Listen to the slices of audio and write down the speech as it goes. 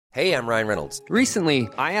Hey, I'm Ryan Reynolds. Recently,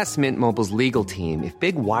 I asked Mint Mobile's legal team if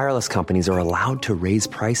big wireless companies are allowed to raise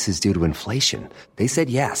prices due to inflation. They said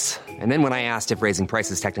yes. And then when I asked if raising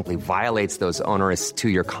prices technically violates those onerous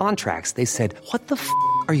two-year contracts, they said, "What the f***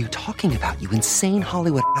 are you talking about, you insane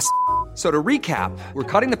Hollywood ass?" So to recap, we're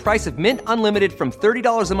cutting the price of Mint Unlimited from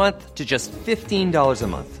 $30 a month to just $15 a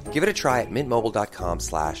month. Give it a try at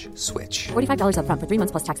mintmobile.com/switch. $45 up front for 3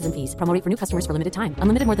 months plus taxes and fees. Promo rate for new customers for limited time.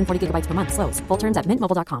 Unlimited more than 40 gigabytes per month. Slows full terms at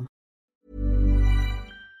mintmobile.com.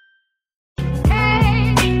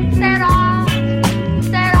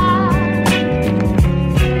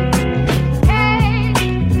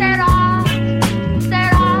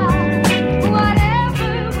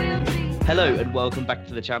 Hello and welcome back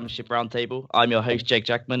to the Championship Roundtable. I'm your host, Jake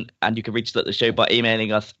Jackman, and you can reach us at the show by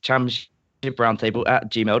emailing us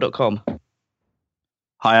championshiproundtable@gmail.com.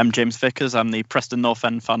 Hi, I'm James Vickers. I'm the Preston North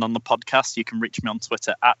End fan on the podcast. You can reach me on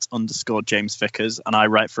Twitter @_James Vickers, and I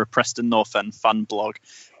write for a Preston North End fan blog,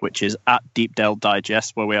 which is @Deepdale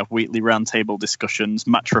Digest, where we have weekly roundtable discussions,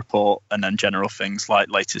 match report, and then general things like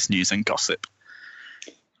latest news and gossip.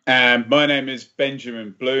 And my name is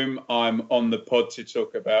Benjamin Bloom. I'm on the pod to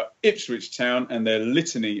talk about Ipswich Town and their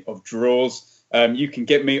litany of draws. You can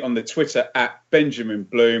get me on the Twitter @Benjamin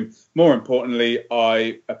Bloom. More importantly,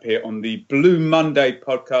 I appear on the Blue Monday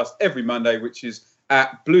podcast every Monday, which is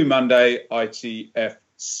 @Blue Monday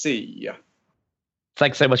ITFC.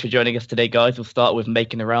 Thanks so much for joining us today, guys. We'll start with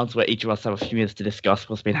making the rounds, where each of us have a few minutes to discuss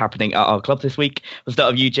what's been happening at our club this week. We'll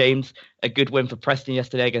start with you, James. A good win for Preston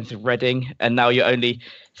yesterday against Reading, and now you're only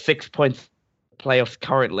 6 points playoffs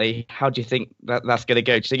currently. How do you think that's going to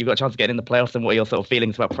go? Do you think you've got a chance of getting in the playoffs, and what are your sort of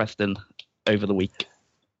feelings about Preston over the week?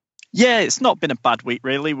 Yeah, it's not been a bad week,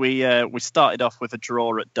 really. We started off with a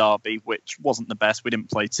draw at Derby, which wasn't the best. We didn't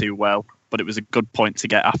play too well, but it was a good point to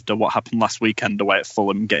get after what happened last weekend away at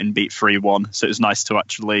Fulham, getting beat 3-1. So it was nice to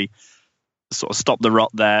actually sort of stop the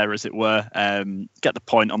rot there, as it were, get the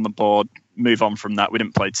point on the board, move on from that. We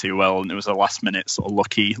didn't play too well, and it was a last-minute sort of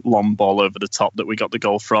lucky long ball over the top that we got the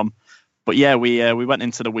goal from. But yeah, we went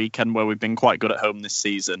into the weekend where we've been quite good at home this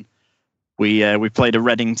season. We played a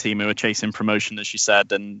Reading team who were chasing promotion, as you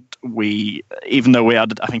said, and even though we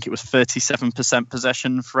had, I think it was 37%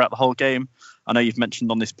 possession throughout the whole game. I know you've mentioned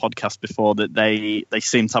on this podcast before that they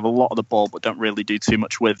seem to have a lot of the ball but don't really do too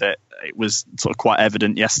much with it. It was sort of quite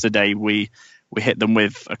evident yesterday. We hit them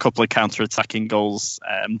with a couple of counter-attacking goals.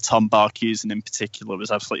 Tom Barkhuizen in particular was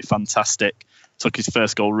absolutely fantastic. Took his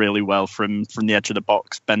first goal really well from the edge of the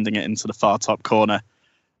box, bending it into the far top corner.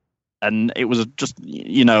 And it was just,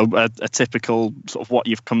 a typical sort of what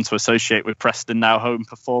you've come to associate with Preston now. Home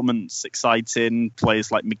performance, exciting.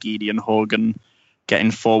 Players like McGeady and Horgan getting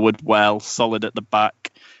forward well, solid at the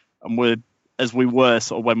back. And we were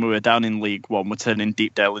sort of when we were down in League One, we're turning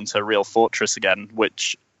Deepdale into a real fortress again,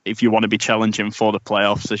 which if you want to be challenging for the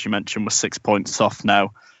playoffs, as you mentioned, we're 6 points off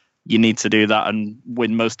now. You need to do that and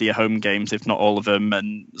win most of your home games, if not all of them,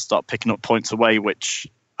 and start picking up points away, which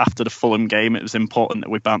after the Fulham game, it was important that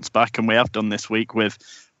we bounced back, and we have done this week with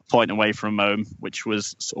a point away from home, which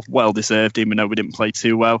was sort of well-deserved, even though we didn't play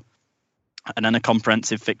too well. And then a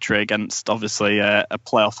comprehensive victory against, obviously, a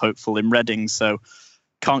playoff hopeful in Reading. So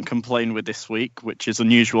can't complain with this week, which is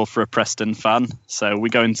unusual for a Preston fan. So we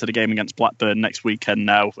go into the game against Blackburn next weekend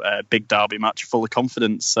now, a big derby match, full of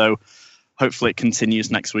confidence. So hopefully it continues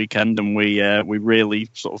next weekend, and we really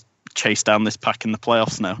sort of chase down this pack in the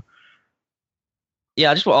playoffs now. Yeah,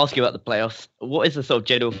 I just want to ask you about the playoffs. What is the sort of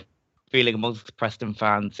general feeling amongst Preston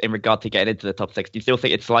fans in regard to getting into the top six? Do you still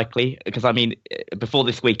think it's likely? Because, I mean, before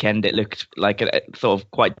this weekend, it looked like a sort of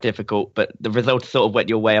quite difficult, but the results sort of went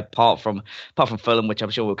your way apart from Fulham, which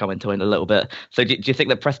I'm sure we'll come into in a little bit. So do you think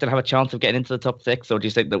that Preston have a chance of getting into the top six, or do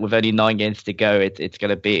you think that with only 9 games to go, it's going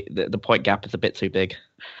to be the point gap is a bit too big?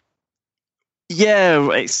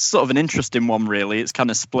 Yeah, it's sort of an interesting one, really. It's kind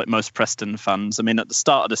of split most Preston fans. I mean, at the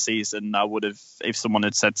start of the season, I would have, if someone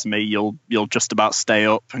had said to me, you'll just about stay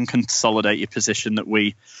up and consolidate your position that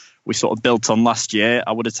we sort of built on last year,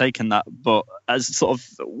 I would have taken that. But as sort of,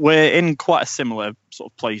 we're in quite a similar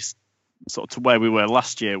sort of place sort of to where we were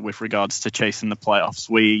last year with regards to chasing the playoffs.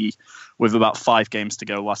 We, with about 5 games to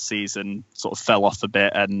go last season, sort of fell off a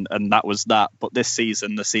bit, and that was that. But this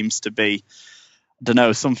season, there seems to be, I don't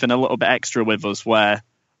know, something a little bit extra with us where,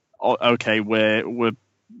 okay, we're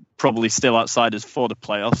probably still outsiders for the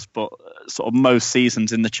playoffs, but sort of most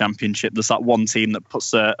seasons in the Championship, there's that one team that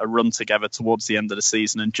puts a run together towards the end of the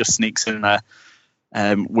season and just sneaks in there.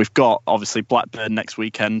 We've got, obviously, Blackburn next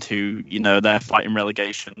weekend, who, they're fighting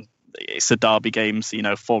relegation. It's a derby game,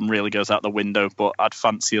 so, form really goes out the window, but I'd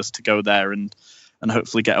fancy us to go there and and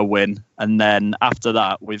hopefully get a win. And then after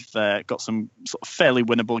that, we've got some sort of fairly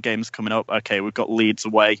winnable games coming up. Okay, we've got Leeds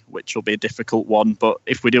away, which will be a difficult one. But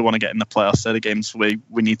if we do want to get in the playoffs, they're the games we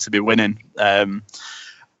need to be winning.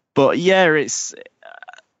 But yeah,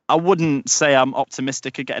 I wouldn't say I'm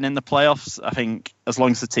optimistic of getting in the playoffs. I think as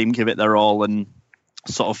long as the team give it their all and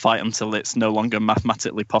sort of fight until it's no longer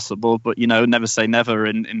mathematically possible. But, never say never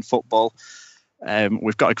in football.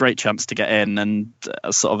 We've got a great chance to get in. And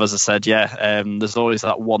sort of, as I said, there's always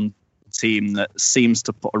that one team that seems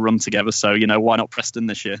to put a run together. So, why not Preston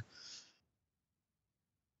this year?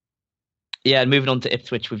 Yeah, and moving on to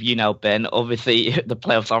Ipswich with you now, Ben. Obviously, the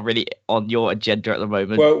playoffs aren't really on your agenda at the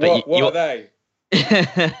moment. Well, what are they?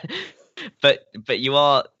 But you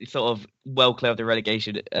are sort of well clear of the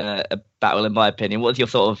relegation battle, in my opinion. What's your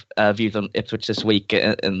sort of views on Ipswich this week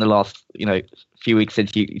in the last few weeks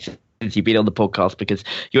since you've been on the podcast? Because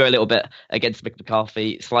you were a little bit against Mick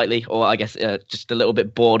McCarthy, slightly, or I guess just a little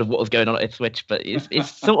bit bored of what was going on at Ipswich. But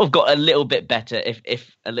it's sort of got a little bit better,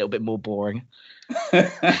 if a little bit more boring.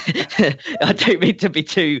 I don't mean to be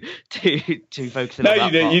too focusing on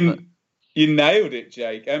that part. You nailed it,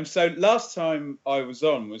 Jake. So last time I was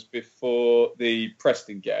on was before the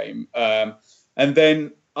Preston game. And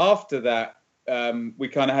then after that, we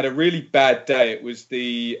kind of had a really bad day. It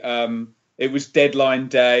was deadline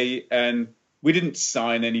day and we didn't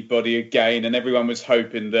sign anybody again. And everyone was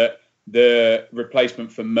hoping that the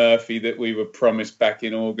replacement for Murphy that we were promised back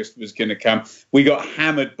in August was going to come. We got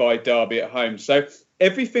hammered by Derby at home. So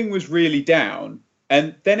everything was really down.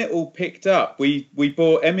 And then it all picked up. We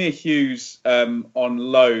bought Emir Hughes on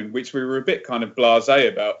loan, which we were a bit kind of blasé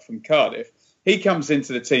about, from Cardiff. He comes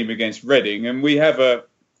into the team against Reading, and we have a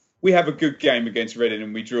good game against Reading,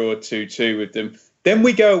 and we draw 2-2 with them. Then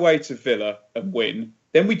we go away to Villa and win.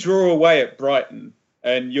 Then we draw away at Brighton,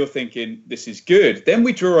 and you're thinking, this is good. Then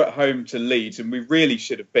we draw at home to Leeds, and we really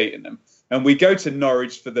should have beaten them. And we go to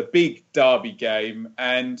Norwich for the big Derby game,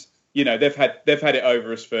 and they've had it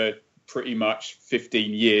over us for pretty much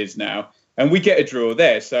 15 years now, and we get a draw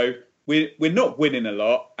there. So we're not winning a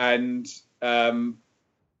lot, and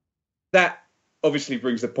that obviously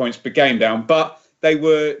brings the points per game down. But they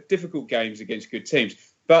were difficult games against good teams.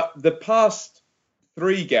 But the past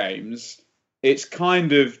 3 games, it's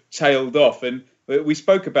kind of tailed off, and we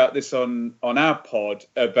spoke about this on our pod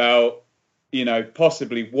about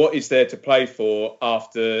possibly what is there to play for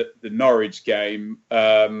after the Norwich game.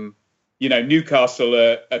 Newcastle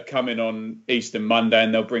are coming on Easter Monday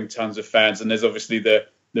and they'll bring tons of fans. And there's obviously the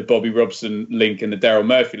Bobby Robson link and the Daryl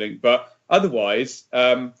Murphy link. But otherwise,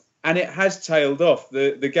 and it has tailed off.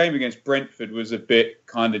 The game against Brentford was a bit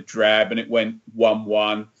kind of drab and it went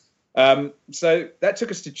 1-1. So that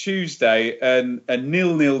took us to Tuesday and a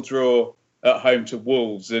 0-0 draw at home to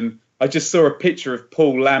Wolves. And I just saw a picture of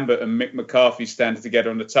Paul Lambert and Mick McCarthy standing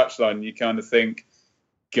together on the touchline. And you kind of think,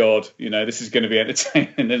 God, this is going to be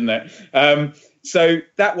entertaining, isn't it? So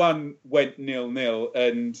that one went 0-0,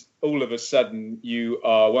 and all of a sudden you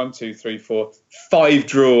are 5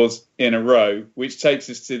 draws in a row, which takes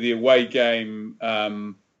us to the away game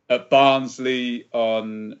at Barnsley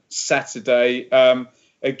on Saturday.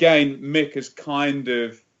 Again, Mick has kind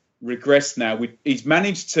of regressed now. He's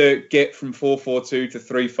managed to get from 4-4-2 to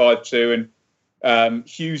 3-5-2, and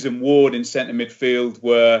Hughes and Ward in centre midfield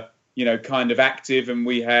were kind of active, and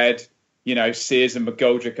we had, Sears and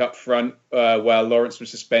McGoldrick up front while Lawrence was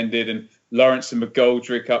suspended, and Lawrence and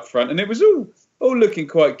McGoldrick up front, and it was all looking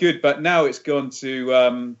quite good. But now it's gone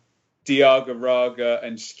to Diaga, Raga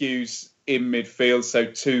and Skews in midfield, so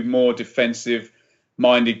 2 more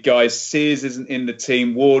defensive-minded guys. Sears isn't in the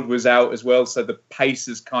team. Ward was out as well, so the pace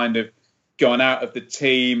has kind of gone out of the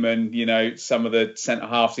team, and some of the centre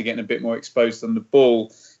halves are getting a bit more exposed on the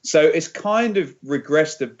ball. So it's kind of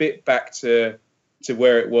regressed a bit back to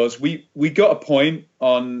where it was. We got a point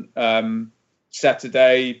on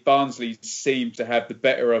Saturday. Barnsley seemed to have the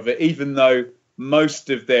better of it, even though most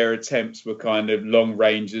of their attempts were kind of long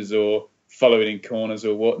ranges or following in corners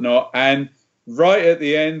or whatnot. And right at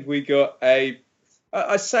the end, we got I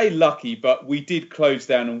say lucky, but we did close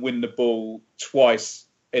down and win the ball twice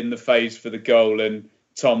in the phase for the goal, and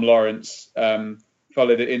Tom Lawrence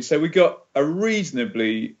followed it in. So we got a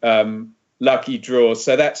reasonably lucky draw.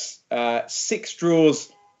 So that's 6 draws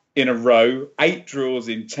in a row, 8 draws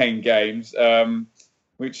in 10 games,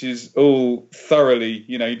 which is all thoroughly,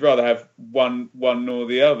 you'd rather have one nor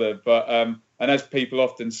the other. But and as people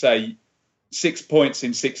often say, 6 points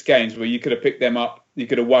in 6 games, where you could have picked them up, you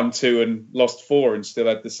could have won 2 and lost 4 and still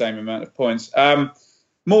had the same amount of points.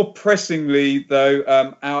 More pressingly,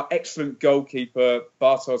 though, our excellent goalkeeper,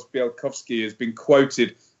 Bartosz Bielkowski, has been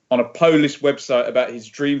quoted on a Polish website about his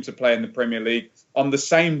dream to play in the Premier League on the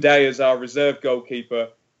same day as our reserve goalkeeper,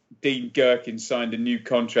 Dean Gherkin, signed a new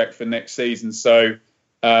contract for next season. So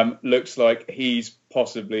looks like he's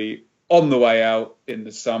possibly on the way out in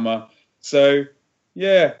the summer. So,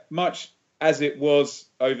 yeah, much as it was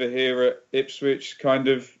over here at Ipswich, kind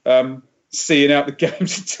of seeing out the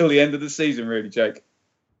games until the end of the season, really, Jake.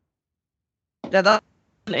 Yeah, that's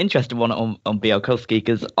an interesting one on Bielkowski,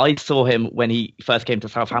 because I saw him when he first came to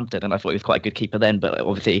Southampton and I thought he was quite a good keeper then, but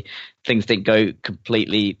obviously things didn't go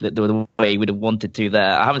completely the way he would have wanted to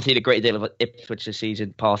there. I haven't seen a great deal of Ipswich this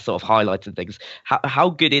season, past sort of highlights and things. How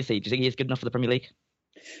good is he? Do you think he's good enough for the Premier League?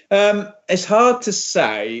 It's hard to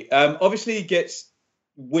say. Obviously, he gets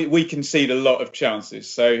we concede a lot of chances,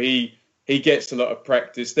 so he gets a lot of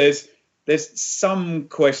practice. There's some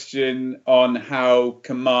question on how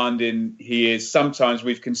commanding he is. Sometimes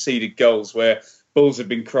we've conceded goals where balls have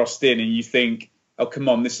been crossed in and you think, oh, come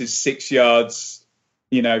on, this is 6 yards,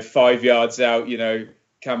 5 yards out,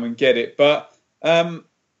 come and get it. But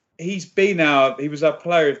he was our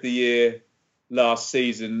player of the year last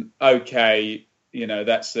season. Okay,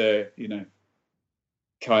 that's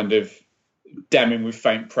kind of damning with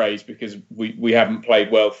faint praise because we haven't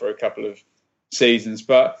played well for a couple of seasons.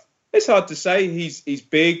 But it's hard to say. He's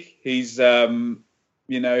big. He's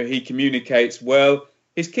he communicates well.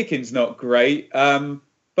 His kicking's not great,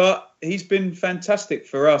 but he's been fantastic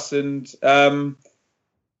for us. And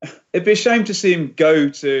it'd be a shame to see him go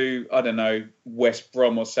to, I don't know, West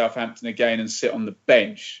Brom or Southampton again and sit on the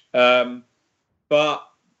bench. But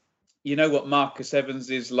you know what Marcus Evans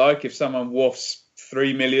is like. If someone wafts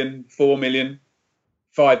 3 million, 4 million,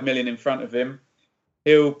 5 million in front of him,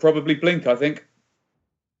 he'll probably blink, I think.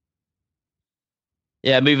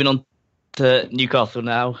 Yeah, moving on to Newcastle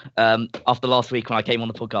now. After last week when I came on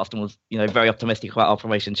the podcast and was, very optimistic about our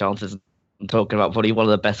promotion chances and talking about probably one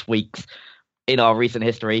of the best weeks in our recent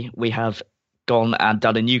history, we have gone and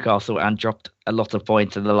done in Newcastle and dropped a lot of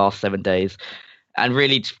points in the last 7 days and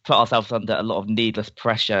really put ourselves under a lot of needless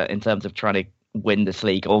pressure in terms of trying to win this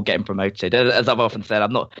league or getting promoted. As I've often said,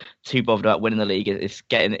 I'm not too bothered about winning the league. It's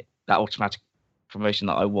getting that automatic promotion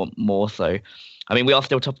that I want more so. I mean, we are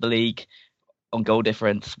still top of the league on goal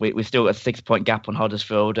difference. We're still a 6-point gap on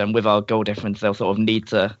Huddersfield, and with our goal difference, they'll sort of need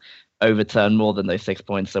to overturn more than those 6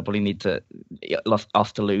 points. They'll probably need to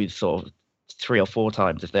us to lose sort of 3 or 4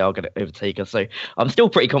 times if they are going to overtake us. So I'm still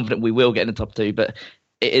pretty confident we will get in the top 2, but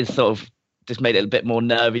it is sort of just made it a bit more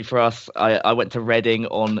nervy for us. I went to Reading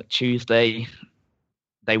on Tuesday.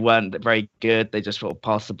 They weren't very good. They just sort of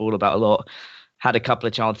passed the ball about a lot. Had a couple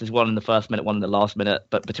of chances, one in the first minute, one in the last minute.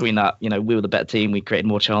 But between that, we were the better team. We created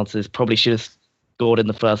more chances. Probably should have scored in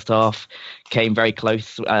the first half. Came very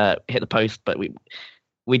close, hit the post, but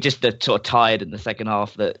we just sort of tired in the second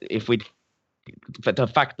half. But the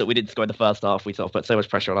fact that we didn't score in the first half, we sort of put so much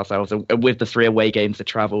pressure on ourselves. And with the 3 away games to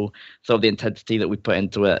travel, sort of the intensity that we put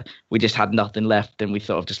into it, we just had nothing left, and we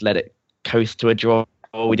sort of just let it coast to a draw.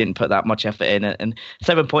 We didn't put that much effort in, and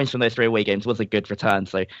 7 points from those 3 away games was a good return.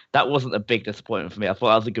 So that wasn't a big disappointment for me. I thought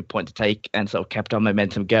that was a good point to take and sort of kept our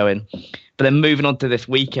momentum going. But then moving on to this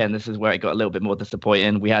weekend, this is where it got a little bit more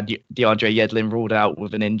disappointing. We had DeAndre Yedlin ruled out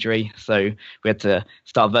with an injury, so we had to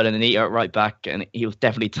start Vernon Anita at right back, and he was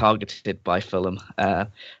definitely targeted by Fulham.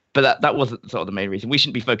 But that wasn't sort of the main reason. We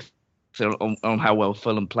shouldn't be focused on how well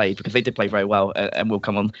Fulham played, because they did play very well, and we'll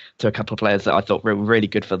come on to a couple of players that I thought were really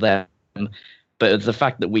good for them. But it's the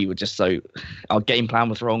fact that we were just our game plan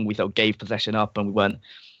was wrong. We sort of gave possession up, and we weren't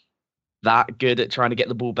that good at trying to get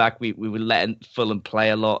the ball back. We were letting Fulham play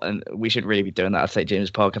a lot, and we should really be doing that at St James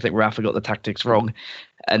Park. I think Rafa got the tactics wrong.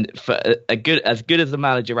 And for as good as the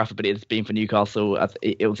manager Rafa Benitez has been for Newcastle,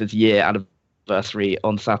 it was his year anniversary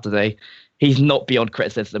on Saturday. He's not beyond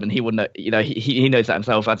criticism, and he wouldn't. He knows that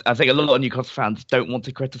himself. I think a lot of Newcastle fans don't want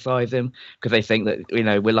to criticise him because they think that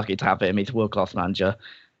we're lucky to have him. He's a world-class manager.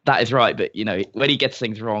 That is right, but when he gets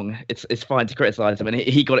things wrong, it's fine to criticise him. And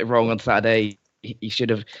he got it wrong on Saturday. He should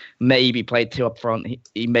have maybe played 2 up front.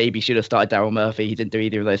 He maybe should have started Daryl Murphy. He didn't do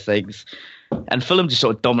either of those things. And Fulham just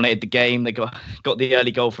sort of dominated the game. They got the early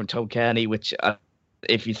goal from Tom Kearney, which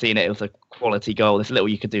if you've seen it, it was a quality goal. There's little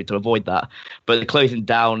you could do to avoid that. But the closing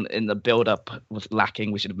down in the build-up was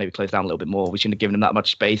lacking. We should have maybe closed down a little bit more. We shouldn't have given him that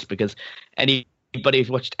much space, because anybody who's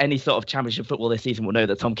watched any sort of championship football this season will know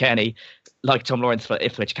that Tom Kearney, like Tom Lawrence for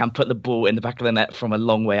Ipswich, can put the ball in the back of the net from a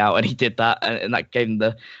long way out, and he did that, and that gave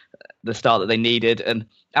them the start that they needed. And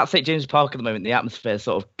at St James Park at the moment, the atmosphere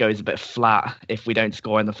sort of goes a bit flat if we don't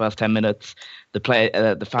score in the first 10 minutes.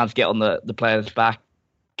 The fans get on the players' back,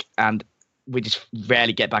 and we just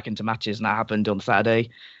rarely get back into matches, and that happened on Saturday.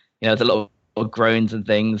 There's a lot of groans and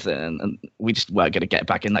things, and we just weren't going to get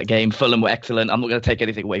back in that game. Fulham were excellent. I'm not going to take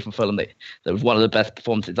anything away from Fulham. That was one of the best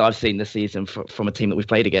performances I've seen this season from a team that we've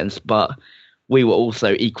played against, but we were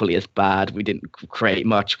also equally as bad. We didn't create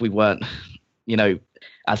much. We weren't,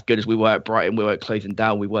 as good as we were at Brighton. We weren't closing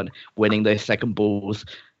down. We weren't winning those second balls.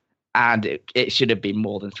 And it should have been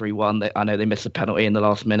more than 3-1. I know they missed a penalty in the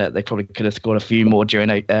last minute. They probably could have scored a few more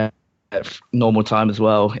during normal time as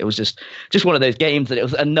well. It was just one of those games that it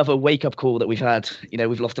was another wake-up call that we've had.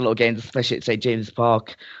 We've lost a lot of games, especially at St. James's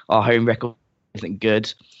Park. Our home record isn't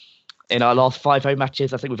good. In our last 5 home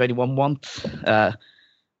matches, I think we've only won once,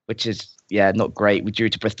 which is, not great. We drew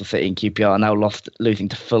to Bristol City and QPR, now losing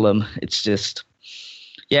to Fulham. It's just...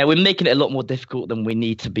 we're making it a lot more difficult than we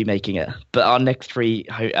need to be making it. But our next 3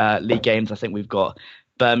 league games, I think we've got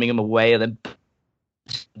Birmingham away and then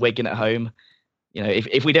Wigan at home.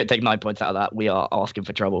 If we don't take 9 points out of that, we are asking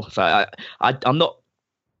for trouble. So I'm not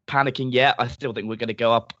panicking yet. I still think we're going to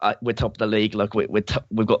go up. We're top of the league. Look,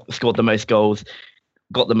 we've got scored the most goals,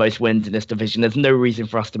 got the most wins in this division. There's no reason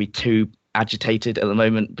for us to be too agitated at the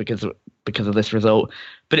moment because of this result.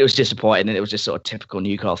 But it was disappointing, and it was just sort of typical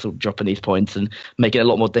Newcastle dropping these points and making it a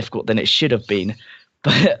lot more difficult than it should have been.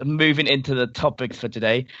 But moving into the topics for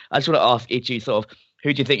today, I just want to ask each of you sort of,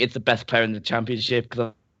 who do you think is the best player in the Championship?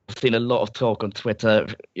 Because I've seen a lot of talk on Twitter,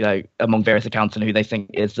 among various accounts, and who they think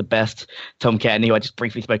is the best. Tom Cairney, who I just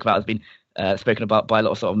briefly spoke about, has been spoken about by a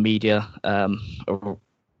lot of sort of media, or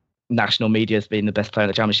national media as being the best player in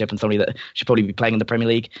the Championship and somebody that should probably be playing in the Premier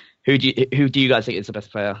League. Who do you guys think is the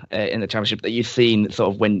best player in the Championship that you've seen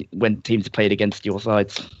sort of when teams have played against your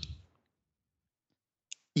sides?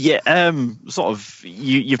 Yeah, sort of.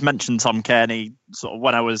 You've mentioned Tom Cairney. Sort of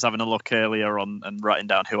when I was having a look earlier on and writing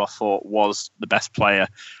down who I thought was the best player,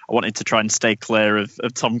 I wanted to try and stay clear of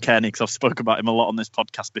Tom Cairney because I've spoken about him a lot on this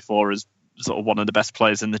podcast before as sort of one of the best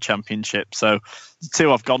players in the Championship. So the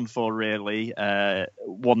 2 I've gone for really.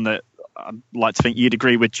 One that I'd like to think you'd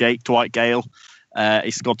agree with, Jake, Dwight Gale.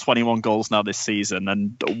 He's scored 21 goals now this season,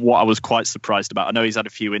 and what I was quite surprised about, I know he's had a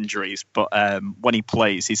few injuries, but when he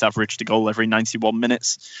plays, he's averaged a goal every 91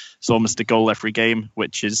 minutes, so almost a goal every game,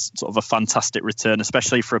 which is sort of a fantastic return,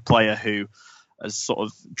 especially for a player who has sort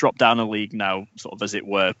of dropped down a league now, sort of as it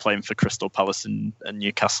were, playing for Crystal Palace and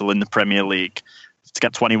Newcastle in the Premier League. To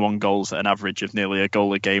get 21 goals at an average of nearly a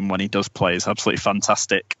goal a game when he does play is absolutely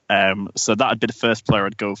fantastic. So that'd be the first player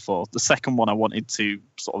I'd go for. The second one I wanted to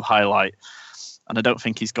sort of highlight, and I don't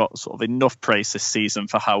think he's got sort of enough praise this season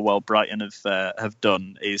for how well Brighton have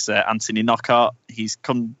done, is Anthony Knockaert. He's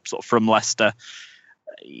come sort of from Leicester.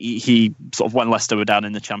 He sort of, when Leicester were down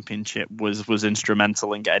in the Championship, was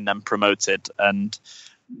instrumental in getting them promoted and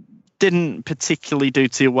didn't particularly do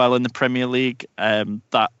too well in the Premier League.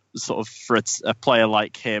 That sort of, for a player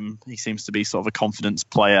like him, he seems to be sort of a confidence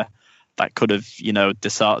player that could have,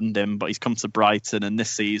 disheartened him, but he's come to Brighton, and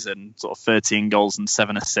this season, sort of 13 goals and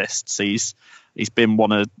 7 assists. He's been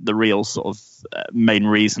one of the real sort of main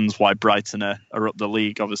reasons why Brighton are up the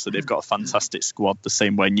league. Obviously, they've got a fantastic squad, the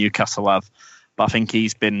same way Newcastle have, but I think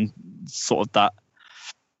he's been sort of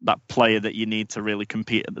that player that you need to really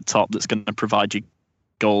compete at the top, that's going to provide you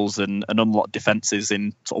goals and unlock defences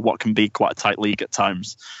in sort of what can be quite a tight league at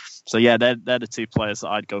times. So yeah, they're the 2 players that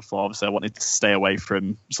I'd go for. Obviously, I wanted to stay away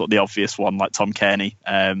from sort of the obvious one like Tom Cairney,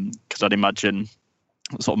 because I'd imagine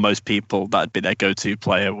sort of most people that'd be their go-to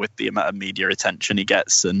player with the amount of media attention he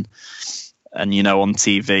gets and on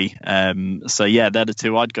TV. So yeah, they're the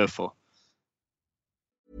 2 I'd go for.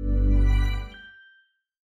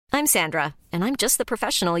 I'm Sandra, and I'm just the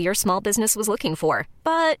professional your small business was looking for.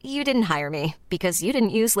 But you didn't hire me because you didn't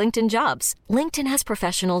use LinkedIn Jobs. LinkedIn has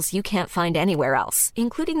professionals you can't find anywhere else,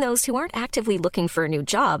 including those who aren't actively looking for a new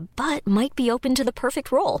job, but might be open to the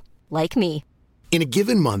perfect role, like me. In a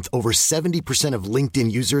given month, over 70% of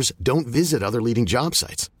LinkedIn users don't visit other leading job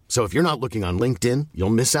sites. So if you're not looking on LinkedIn, you'll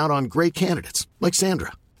miss out on great candidates like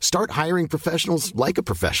Sandra. Start hiring professionals like a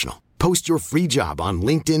professional. Post your free job on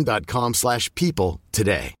linkedin.com/people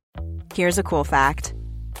today. Here's a cool fact.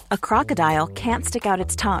 A crocodile can't stick out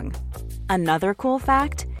its tongue. Another cool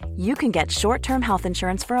fact, you can get short-term health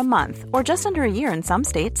insurance for a month or just under a year in some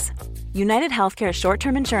states. United Healthcare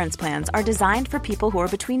short-term insurance plans are designed for people who are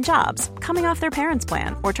between jobs, coming off their parents'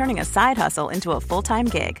 plan, or turning a side hustle into a full-time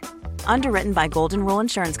gig. Underwritten by Golden Rule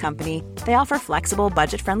Insurance Company, they offer flexible,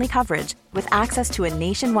 budget-friendly coverage with access to a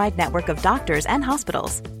nationwide network of doctors and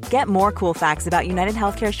hospitals. Get more cool facts about United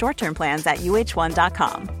Healthcare short-term plans at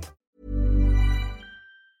uh1.com.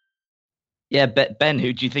 Yeah, Ben,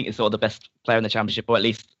 who do you think is sort of the best player in the Championship, or at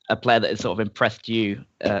least a player that has sort of impressed you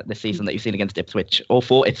this season that you've seen against Ipswich, or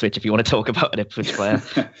for Ipswich, if you want to talk about an Ipswich player?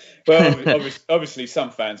 Well, obviously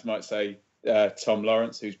some fans might say Tom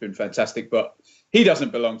Lawrence, who's been fantastic, but he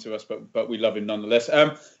doesn't belong to us, but we love him nonetheless.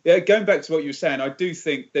 Going back to what you were saying, I do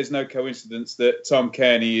think there's no coincidence that Tom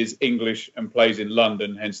Cairney is English and plays in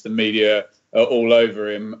London, hence the media are all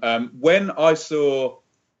over him. When I saw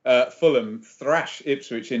Fulham thrash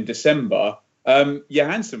Ipswich in December,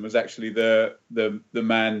 Johansson was actually the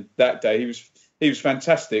man that day. He was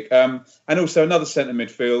fantastic. And also another centre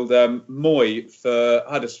midfield, Moy for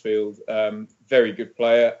Huddersfield, very good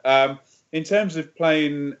player. In terms of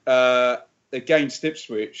playing against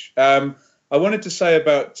Ipswich, I wanted to say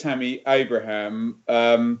about Tammy Abraham,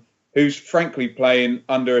 who's frankly playing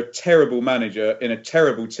under a terrible manager in a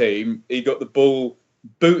terrible team. He got the ball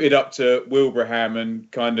booted up to Wilbraham and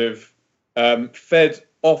kind of fed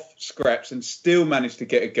off scraps and still managed to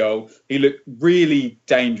get a goal. He looked really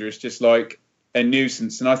dangerous, just like a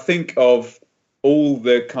nuisance. And I think of all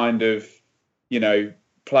the kind of,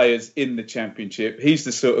 players in the Championship, he's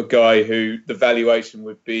the sort of guy who the valuation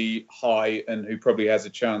would be high and who probably has a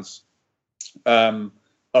chance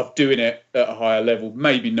of doing it at a higher level.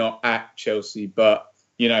 Maybe not at Chelsea, but,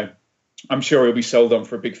 I'm sure he'll be sold on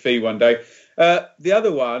for a big fee one day. The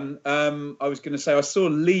other one, I was going to say, I saw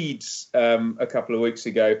Leeds a couple of weeks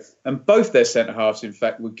ago, and both their centre-halves, in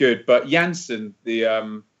fact, were good. But Janssen,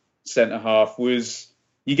 the centre-half,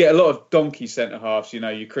 you get a lot of donkey centre-halves,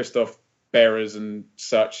 your Christoph Bearers and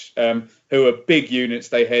such, who are big units.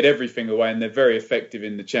 They head everything away, and they're very effective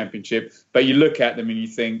in the Championship. But you look at them and you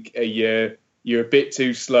think, you're a bit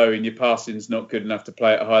too slow and your passing's not good enough to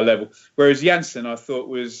play at a high level. Whereas Janssen, I thought,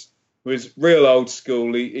 was real old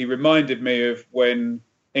school. He reminded me of when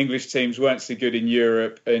English teams weren't so good in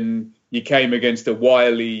Europe and you came against a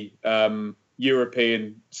wily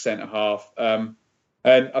European centre-half. And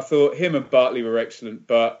I thought him and Bartley were excellent,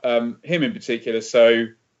 but him in particular. So,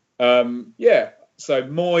 so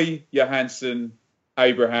Moy, Johansson,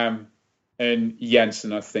 Abraham and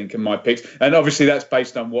Janssen, I think, are my picks. And obviously that's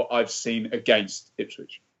based on what I've seen against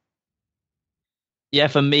Ipswich. Yeah,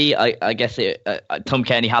 for me, I guess Tom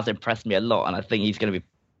Cairney has impressed me a lot, and I think he's going to be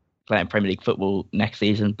playing Premier League football next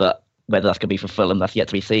season. But whether that's going to be for Fulham, that's yet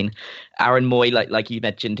to be seen. Aaron Moy, like you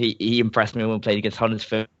mentioned, he impressed me when we played against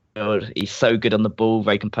Huddersfield. He's so good on the ball,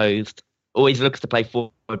 very composed. Always looks to play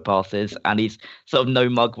forward passes, and he's sort of no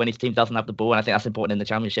mug when his team doesn't have the ball. And I think that's important in the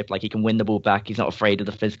Championship. Like, he can win the ball back. He's not afraid of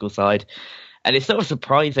the physical side. And it's sort of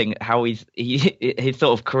surprising how his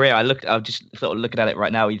sort of career. I'm just sort of looking at it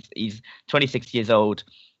right now. He's 26 years old,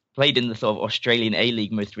 played in the sort of Australian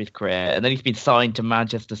A-League most of his career, and then he's been signed to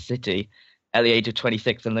Manchester City at the age of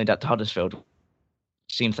 26 and loaned out to Huddersfield.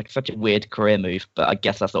 Seems like such a weird career move, but I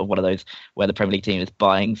guess that's sort of one of those where the Premier League team is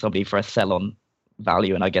buying somebody for a sell-on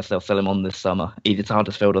value, and I guess they'll sell him on this summer, either to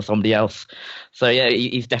Huddersfield or somebody else. So yeah,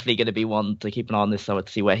 he's definitely going to be one to keep an eye on this summer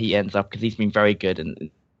to see where he ends up, because he's been very good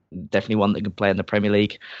and definitely one that can play in the Premier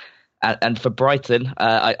League. And for Brighton,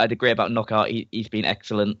 I'd agree about Knockout. He's been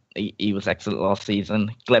excellent. He was excellent last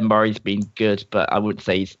season. Glenn Murray's been good, but I wouldn't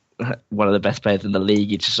say he's one of the best players in the league.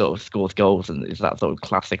 He just sort of scores goals and is that sort of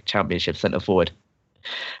classic Championship centre forward.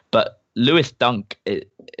 But Lewis Dunk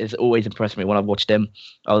is always impressed me when I've watched him.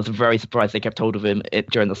 I was very surprised they kept hold of him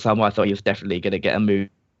during the summer. I thought he was definitely going to get a move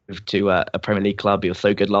to a Premier League club. He was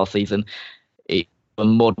so good last season. He's a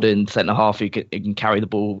modern centre-half who can carry the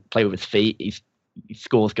ball, play with his feet. He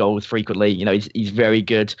scores goals frequently. He's very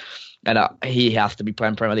good. And he has to be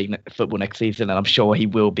playing Premier League football next season, and I'm sure he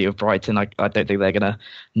will be with Brighton. I don't think they're going to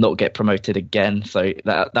not get promoted again. So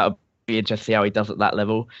that would be interesting to see how he does at that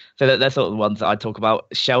level. So they're sort of the ones that I talk about.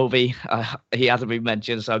 Shelvey, he hasn't been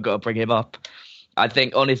mentioned, so I've got to bring him up. I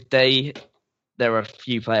think on his day, there are a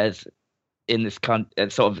few players in this country,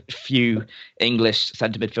 sort of few English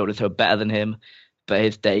centre midfielders who are better than him, but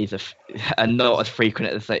his days are not as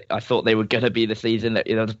frequent as I thought they were going to be this season.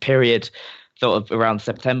 The period sort of around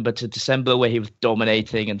September to December where he was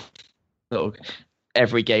dominating and sort of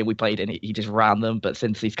every game we played in, he just ran them. But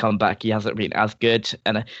since he's come back, he hasn't been as good.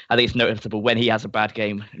 And I think it's noticeable when he has a bad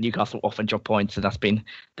game, Newcastle often drop points, and that's been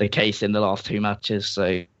the case in the last two matches.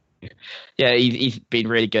 So yeah, he's been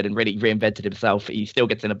really good and really reinvented himself. He still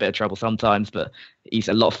gets in a bit of trouble sometimes, but he's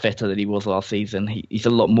a lot fitter than he was last season. He's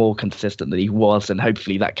a lot more consistent than he was, and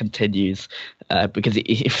hopefully that continues because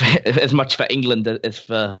as much for England as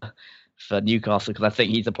for Newcastle, because I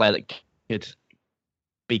think he's a player that could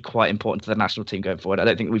be quite important to the national team going forward. I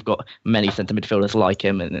don't think we've got many centre midfielders like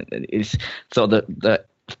him, and it's sort of the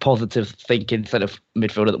positive thinking sort of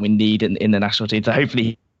midfielder that we need in the national team. So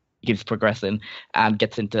hopefully he keeps progressing and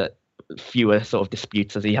gets into fewer sort of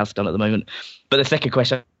disputes as he has done at the moment. But the second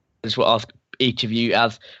question I just want to ask each of you,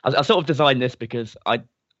 as I sort of designed this because I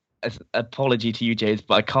apology to you, James,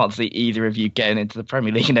 but I can't see either of you getting into the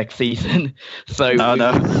Premier League next season. So, no.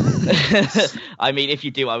 I mean, if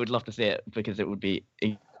you do, I would love to see it because it would be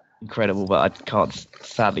incredible, but I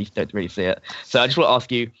don't really see it. So I just want to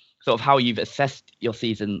ask you sort of how you've assessed your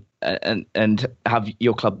season and have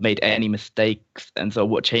your club made any mistakes, and so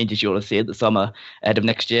what changes you want to see at the summer ahead of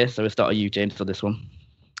next year. So we'll start with you, James, for this one.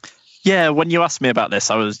 Yeah, when you asked me about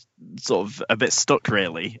this, I was sort of a bit stuck,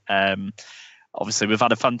 really. Obviously, we've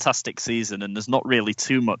had a fantastic season, and there's not really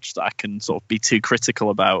too much that I can sort of be too critical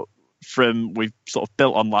about. We've sort of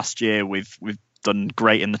built on last year. We've done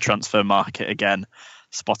great in the transfer market again,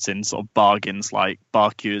 spotting sort of bargains like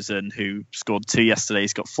Barkhuizen, who scored 2 yesterday.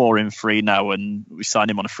 He's got 4 in free now, and we signed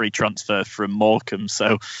him on a free transfer from Morecambe.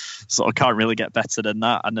 So sort of can't really get better than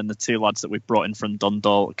that. And then the 2 lads that we've brought in from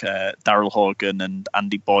Dundalk, Daryl Horgan and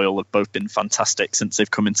Andy Boyle, have both been fantastic since they've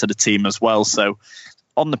come into the team as well. So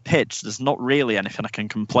on the pitch, there's not really anything I can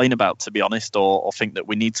complain about, to be honest, or think that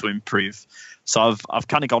we need to improve. So I've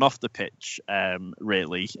kind of gone off the pitch,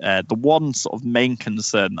 really. The one sort of main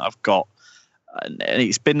concern that I've got, and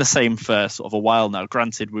it's been the same for sort of a while now.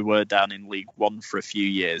 Granted, we were down in League One for a few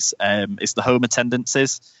years. It's the home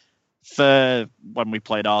attendances. For when we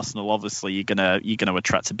played Arsenal, obviously you're gonna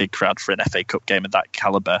attract a big crowd for an FA Cup game of that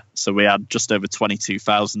caliber. So we had just over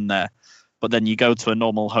 22,000 there. But then you go to a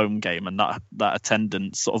normal home game, and that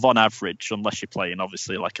attendance, sort of on average, unless you're playing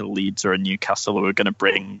obviously like a Leeds or a Newcastle who are going to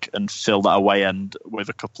bring and fill that away end with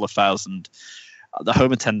a couple of thousand, the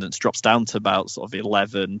home attendance drops down to about sort of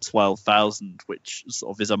 11, 12,000, which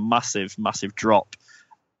sort of is a massive, massive drop.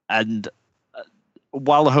 And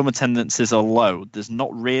while the home attendances are low, there's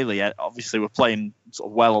not really, obviously we're playing sort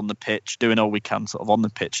of well on the pitch, doing all we can sort of on the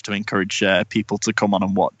pitch to encourage people to come on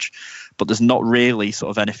and watch. But there's not really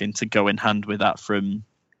sort of anything to go in hand with that from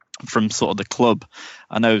sort of the club.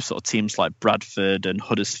 I know sort of teams like Bradford and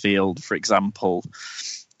Huddersfield, for example,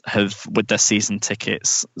 have, with their season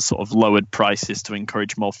tickets, sort of lowered prices to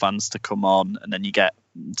encourage more fans to come on. And then you get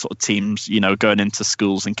sort of teams, going into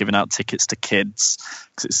schools and giving out tickets to kids,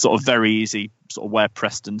 because it's sort of very easy, sort of where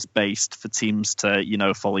Preston's based, for teams to,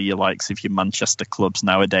 follow your likes of your Manchester clubs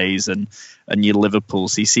nowadays and your Liverpool.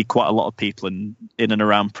 So you see quite a lot of people in and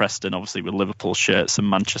around Preston, obviously with Liverpool shirts and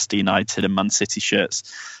Manchester United and Man City shirts.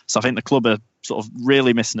 So I think the club are sort of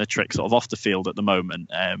really missing a trick sort of off the field at the moment.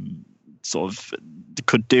 Sort of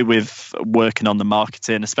could do with working on the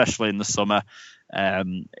marketing, especially in the summer.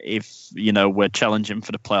 If we're challenging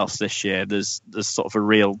for the playoffs this year, there's sort of a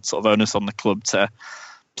real sort of onus on the club to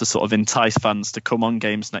sort of entice fans to come on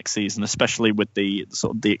games next season, especially with the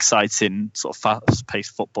sort of the exciting sort of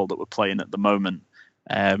fast-paced football that we're playing at the moment,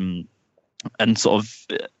 and sort of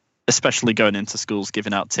especially going into schools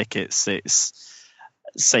giving out tickets. It's,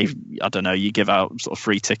 say, I don't know, you give out sort of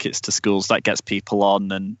free tickets to schools, that gets people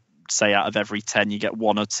on, and say out of every 10 you get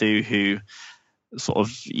 1 or 2 who sort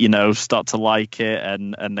of start to like it,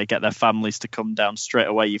 and they get their families to come down straight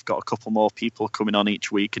away. You've got a couple more people coming on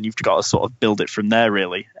each week, and you've got to sort of build it from there,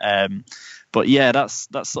 really. But yeah, that's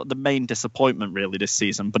sort of the main disappointment really this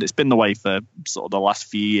season, but it's been the way for sort of the last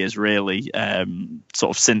few years, really, sort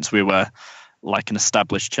of since we were like an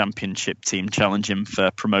established championship team challenging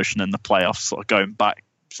for promotion in the playoffs, sort of going back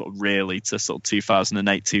sort of really to sort of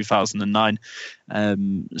 2008, 2009.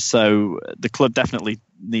 So the club definitely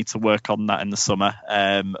need to work on that in the summer.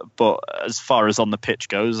 But as far as on the pitch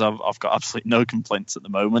goes, I've got absolutely no complaints at the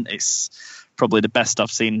moment. It's probably the best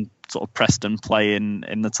I've seen sort of Preston play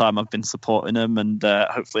in the time I've been supporting them, and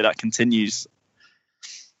hopefully that continues.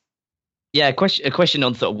 Yeah, a question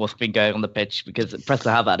on sort of what's been going on the pitch, because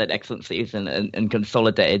Preston have had an excellent season and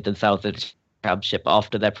consolidated themselves in the championship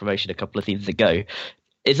after their promotion a couple of seasons ago.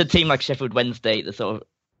 Is a team like Sheffield Wednesday the sort of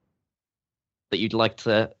that you'd like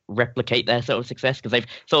to replicate their sort of success? Because they've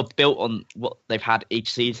sort of built on what they've had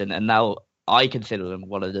each season, and now I consider them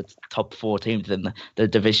one of the top 4 teams in the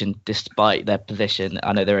division, despite their position.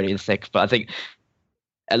 I know they're only in 6th, but I think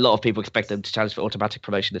a lot of people expect them to challenge for automatic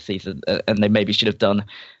promotion this season, and they maybe should have done.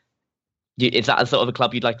 Is that a sort of a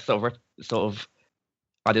club you'd like to sort of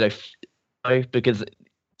I don't know, because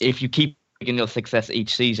if you keep in your success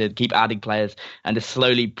each season, keep adding players, and to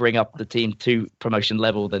slowly bring up the team to promotion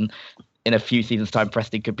level, then in a few seasons' time,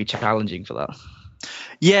 Preston could be challenging for that.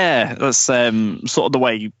 Yeah, that's sort of the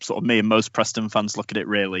way sort of me and most Preston fans look at it,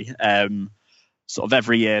 really. Sort of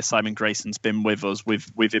every year Simon Grayson's been with us,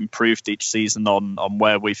 we've improved each season on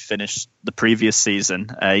where we've finished the previous season.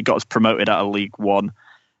 He got us promoted out of League One.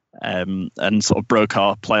 and sort of broke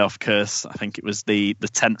our playoff curse. I think it was the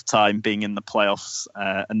 10th time being in the playoffs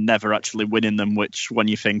and never actually winning them, which when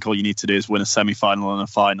you think all you need to do is win a semi-final and a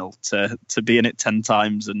final, to be in it 10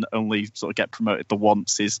 times and only sort of get promoted the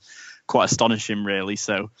once is quite astonishing, really.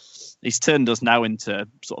 So he's turned us now into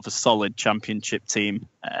sort of a solid championship team.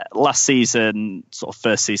 Last season, sort of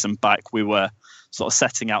first season back, we were sort of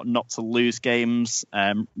setting out not to lose games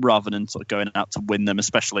rather than sort of going out to win them,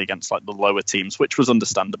 especially against like the lower teams, which was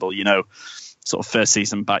understandable. You know, sort of first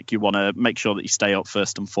season back, you want to make sure that you stay up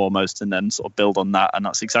first and foremost and then sort of build on that. And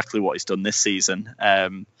that's exactly what he's done this season.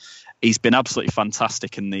 He's been absolutely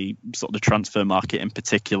fantastic in the sort of the transfer market in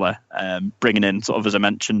particular, bringing in sort of, as I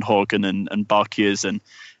mentioned, Horgan and Barkiers, and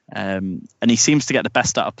he seems to get the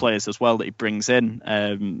best out of players as well that he brings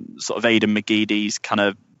in. Sort of Aidan McGeady's kind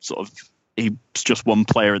of he's just won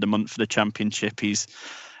Player of the Month for the Championship. He's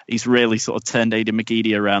really sort of turned Aidan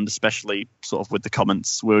McGeady around, especially sort of with the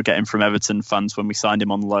comments we were getting from Everton fans when we signed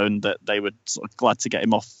him on loan that they were sort of glad to get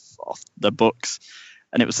him off the books.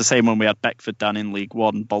 And it was the same when we had Beckford down in League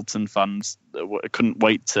One. Bolton fans couldn't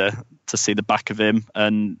wait to see the back of him,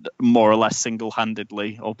 and more or less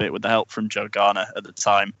single-handedly, albeit with the help from Joe Garner at the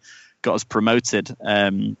time, got us promoted.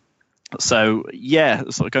 So yeah,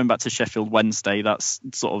 sort of going back to Sheffield Wednesday, that's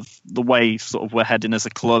sort of the way sort of we're heading as a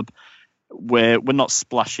club. We're not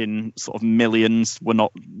splashing sort of millions. We're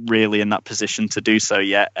not really in that position to do so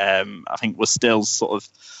yet. I think we're still sort of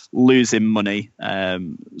losing money,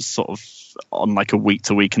 sort of on like a week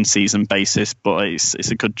to week and season basis. But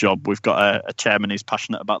it's a good job. We've got a chairman who's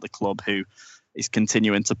passionate about the club who is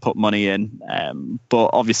continuing to put money in. But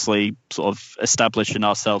obviously, sort of establishing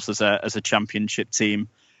ourselves as a championship team,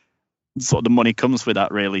 sort of the money comes with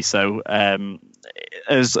that, really. So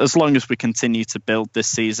as long as we continue to build this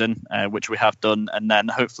season, which we have done, and then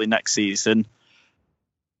hopefully next season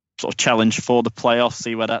sort of challenge for the playoffs,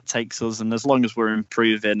 see where that takes us, and as long as we're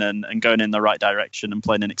improving and going in the right direction and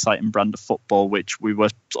playing an exciting brand of football, which we were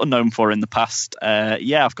sort of known for in the past,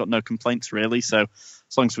 I've got no complaints, really. So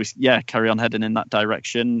as long as we carry on heading in that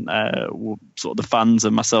direction, sort of the fans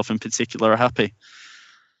and myself in particular are happy.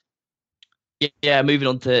 Yeah, moving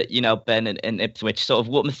on to, Ben and Ipswich, sort of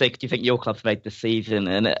what mistakes do you think your club's made this season,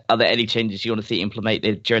 and are there any changes you want to see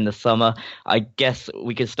implemented during the summer? I guess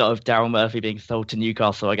we could start with Daryl Murphy being sold to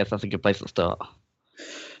Newcastle. I guess that's a good place to start.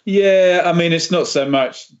 Yeah, I mean, it's not so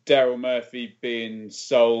much Daryl Murphy being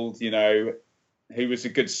sold. He was a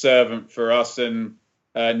good servant for us, and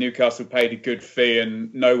Newcastle paid a good fee,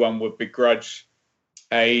 and no one would begrudge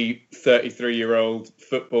a 33-year-old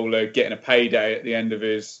footballer getting a payday at the end of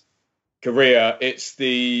his career. It's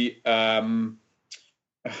the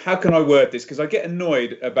how can I word this, because I get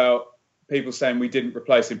annoyed about people saying we didn't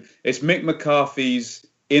replace him. It's Mick McCarthy's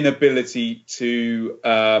inability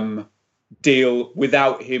to deal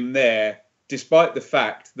without him there, despite the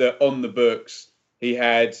fact that on the books he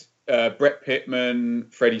had Brett Pittman,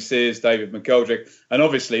 Freddie Sears, David McGoldrick, and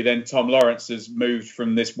obviously then Tom Lawrence has moved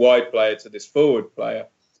from this wide player to this forward player.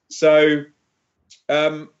 So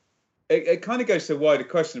it kind of goes to a wider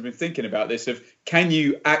question. I've been thinking about this of, can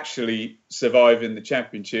you actually survive in the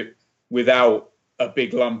Championship without a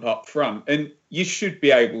big lump up front? And you should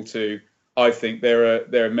be able to. I think there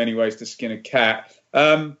are many ways to skin a cat.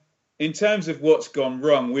 In terms of what's gone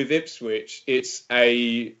wrong with Ipswich, it's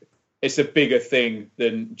a bigger thing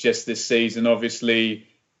than just this season. Obviously,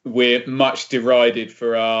 we're much derided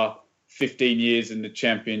for our 15 years in the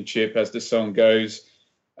Championship, as the song goes.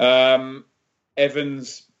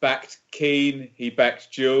 Evans backed Keane, he backed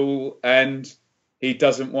Jewell, and he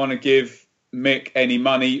doesn't want to give Mick any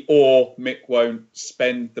money, or Mick won't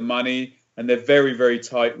spend the money, and they're very, very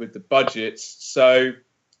tight with the budgets. So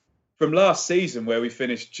from last season, where we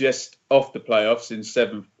finished just off the playoffs in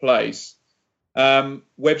 7th place,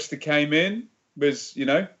 Webster came in, was,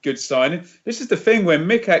 good signing. This is the thing, when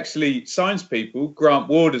Mick actually signs people, Grant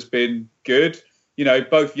Ward has been good,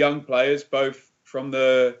 both young players, both from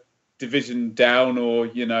the division down, or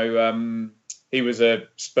he was a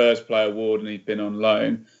Spurs player, Ward, and he'd been on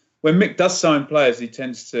loan. When Mick does sign players, he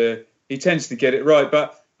tends to get it right.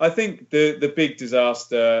 But I think the big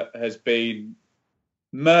disaster has been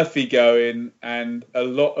Murphy going, and a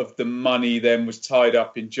lot of the money then was tied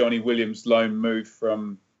up in Johnny Williams' loan move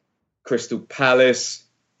from Crystal Palace.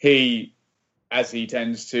 He, as he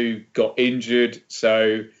tends to, got injured,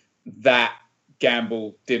 so that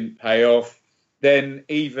gamble didn't pay off. Then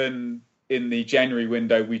even in the January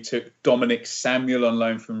window, we took Dominic Samuel on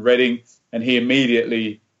loan from Reading, and he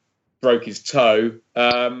immediately broke his toe.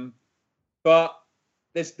 But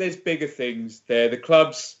there's bigger things there. The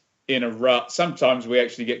club's in a rut. Sometimes we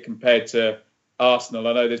actually get compared to Arsenal.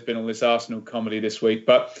 I know there's been all this Arsenal comedy this week,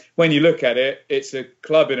 but when you look at it, it's a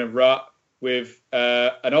club in a rut with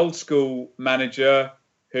an old school manager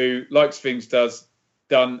who likes things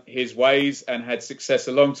done his ways and had success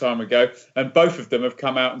a long time ago. And both of them have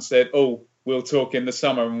come out and said, oh, we'll talk in the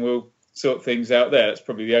summer and we'll sort things out there. That's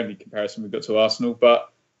probably the only comparison we've got to Arsenal,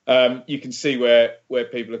 but you can see where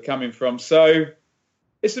people are coming from. So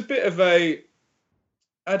it's a bit of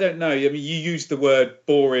I don't know. I mean, you used the word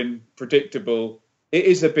boring, predictable. It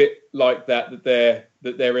is a bit like that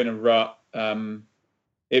they're in a rut.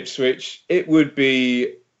 Ipswich, it would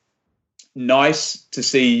be nice to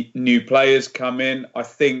see new players come in. I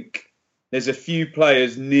think there's a few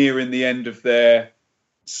players nearing the end of their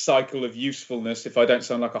cycle of usefulness, if I don't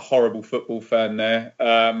sound like a horrible football fan there.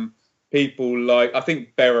 People like, I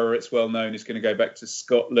think Berra, it's well known, is going to go back to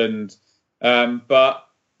Scotland. But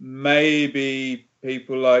maybe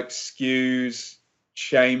people like Skews,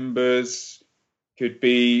 Chambers could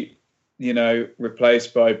be,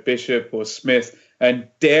 replaced by Bishop or Smith. And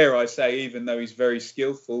dare I say, even though he's very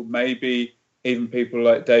skillful, maybe even people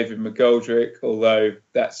like David McGoldrick, although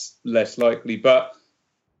that's less likely. But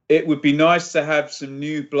it would be nice to have some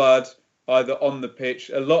new blood either on the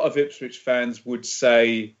pitch. A lot of Ipswich fans would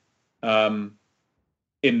say in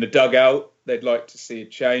the dugout, they'd like to see a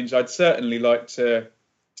change. I'd certainly like to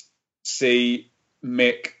see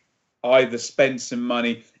Mick either spend some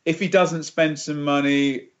money. If he doesn't spend some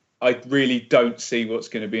money, I really don't see what's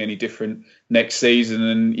going to be any different next season.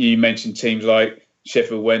 And you mentioned teams like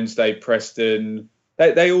Sheffield Wednesday, Preston.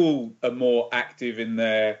 They all are more active in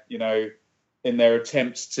their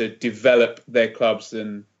attempts to develop their clubs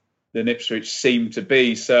than Ipswich seem to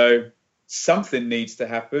be. So something needs to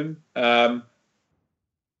happen. I'm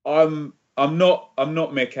not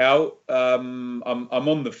Mick out. I'm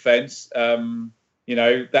on the fence.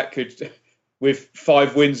 That could, with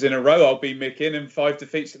 5 wins in a row, I'll be Mick in, and 5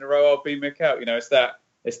 defeats in a row, I'll be Mick out.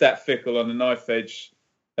 It's that fickle on the knife edge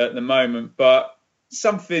at the moment. But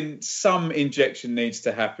some injection needs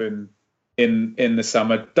to happen in the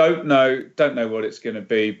summer. Don't know what it's going to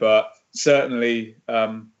be, but certainly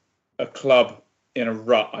a club in a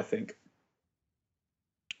rut, I think.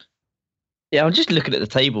 Yeah, I'm just looking at the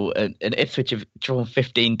table, and Ipswich have drawn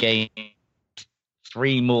 15 games,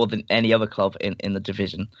 3 more than any other club in the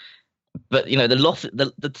division. But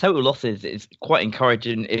the total losses is quite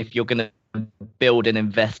encouraging if you're going to build and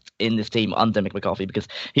invest in this team under Mick McCarthy, because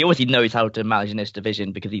he obviously knows how to manage in this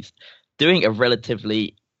division, because he's doing a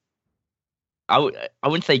relatively, I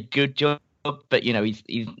wouldn't say good job, but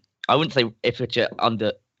he's I wouldn't say Ipswich are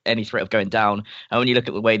under any threat of going down. And when you look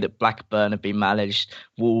at the way that Blackburn have been managed,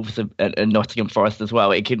 Wolves and Nottingham Forest as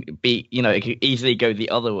well, it could be, it could easily go the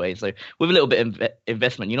other way. So with a little bit of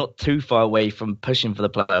investment, you're not too far away from pushing for the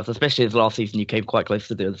playoffs, especially as last season you came quite close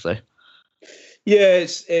to doing so. Yeah,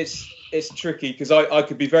 it's tricky, because I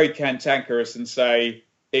could be very cantankerous and say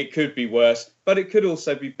it could be worse, but it could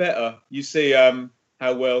also be better. You see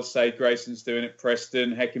how well, say, Grayson's doing at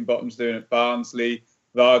Preston, Heckingbottom's doing at Barnsley,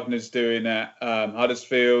 Wagner's doing at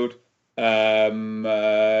Huddersfield,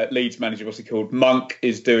 Leeds manager, what's he called? Monk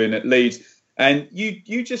is doing at Leeds. And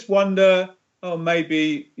you just wonder,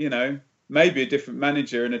 maybe a different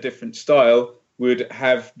manager and a different style would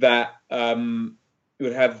have that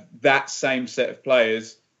same set of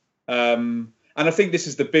players. And I think this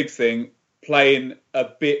is the big thing, playing a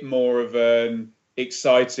bit more of an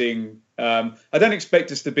exciting. I don't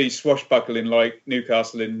expect us to be swashbuckling like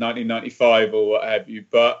Newcastle in 1995 or what have you,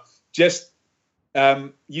 but just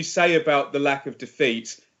you say about the lack of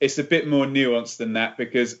defeats, it's a bit more nuanced than that,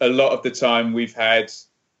 because a lot of the time we've had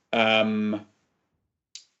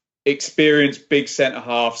experienced big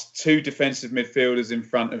centre-halves, 2 defensive midfielders in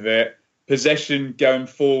front of it, possession going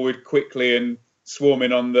forward quickly and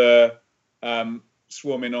swarming on the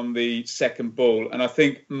second ball. And I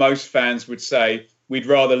think most fans would say we'd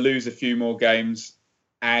rather lose a few more games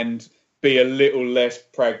and be a little less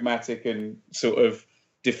pragmatic and sort of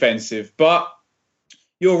defensive. But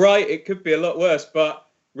you're right, it could be a lot worse. But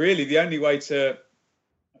really, the only way to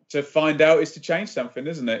find out is to change something,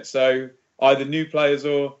 isn't it? So either new players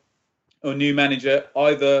or new manager,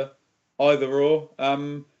 either or.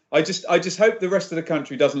 I just hope the rest of the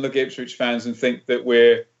country doesn't look at Ipswich fans and think that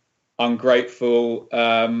we're ungrateful,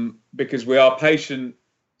 because we are patient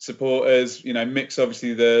supporters. Mick's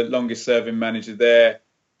obviously the longest serving manager there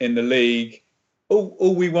in the league.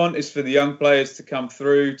 All we want is for the young players to come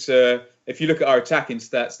through. If you look at our attacking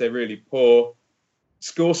stats, they're really poor.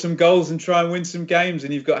 Score some goals and try and win some games,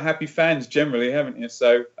 and you've got happy fans generally, haven't you?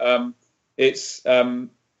 So there's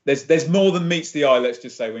more than meets the eye, let's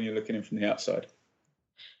just say, when you're looking in from the outside.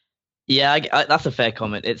 Yeah, that's a fair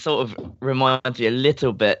comment. It sort of reminds me a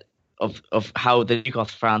little bit of how the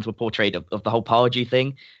Newcastle fans were portrayed of the whole Pardew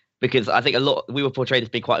thing, because I think we were portrayed as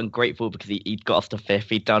being quite ungrateful because he'd got us to fifth.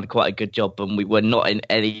 He'd done quite a good job, and we were not in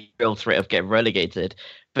any real threat of getting relegated.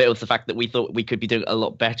 But it was the fact that we thought we could be doing a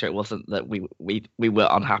lot better. It wasn't that we were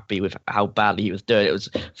unhappy with how badly he was doing. It was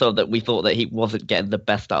sort of that we thought that he wasn't getting the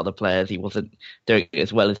best out of the players. He wasn't doing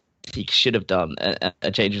as well as he should have done.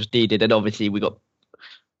 A change was needed, and obviously we got.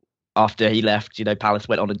 After he left, Palace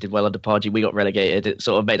went on and did well under Pardew. We got relegated. It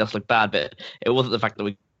sort of made us look bad, but it wasn't the fact that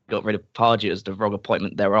we got rid of Pardew. It was the wrong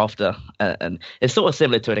appointment thereafter. And it's sort of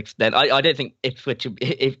similar to an extent. I don't think Ipswich,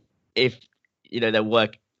 if there were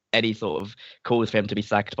any sort of calls for him to be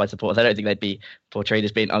sacked by supporters, I don't think they'd be portrayed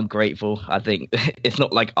as being ungrateful. I think it's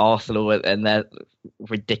not like Arsenal and their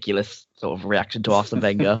ridiculous sort of reaction to Arsene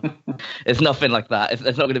Wenger. It's nothing like that. It's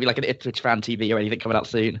not going to be like an Ipswich fan TV or anything coming out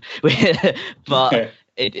soon. But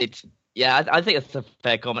I think it's a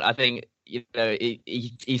fair comment. I think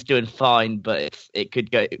he's doing fine, but it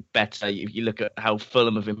could go better. You look at how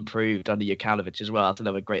Fulham have improved under Jokanovic as well. That's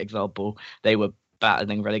another great example. They were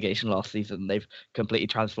battling relegation last season. They've completely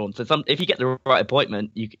transformed. So if you get the right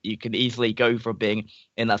appointment, you can easily go from being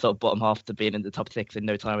in that sort of bottom half to being in the top six in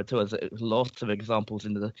no time at all. There's lots of examples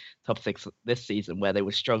in the top six this season where they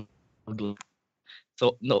were struggling.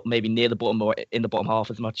 So not maybe near the bottom or in the bottom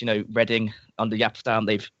half as much. Reading under Yapstam,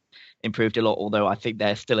 they've improved a lot, although I think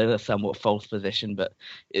they're still in a somewhat false position. But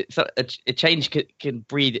a change can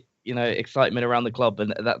breed, excitement around the club,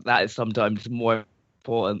 and that is sometimes more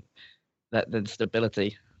important than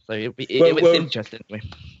stability. So it was interesting.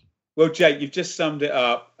 Well, Jake, you've just summed it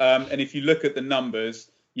up. And if you look at the numbers,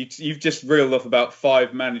 you've just reeled off about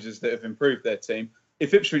 5 managers that have improved their team.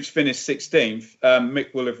 If Ipswich finished 16th,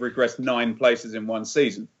 Mick will have regressed 9 places in one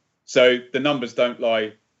season. So the numbers don't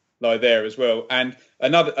lie there as well. And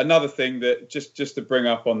another thing that just to bring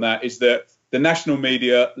up on that is that the national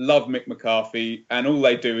media love Mick McCarthy, and all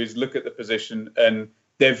they do is look at the position and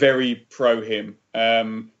they're very pro him.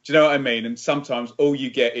 Do you know what I mean? And sometimes all you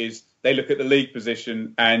get is they look at the league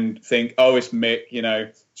position and think, oh, it's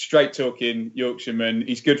Mick, straight talking Yorkshireman.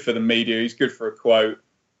 He's good for the media. He's good for a quote.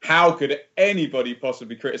 How could anybody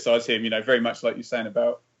possibly criticise him? Very much like you're saying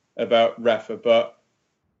about Rafa. But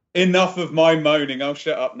enough of my moaning. I'll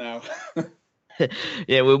shut up now.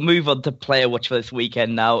 Yeah, we'll move on to player watch for this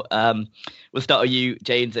weekend now. We'll start with you,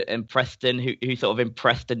 James, and Preston. Who sort of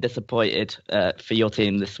impressed and disappointed for your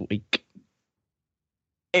team this week?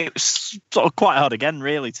 It was sort of quite hard again,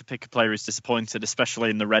 really, to pick a player who's disappointed, especially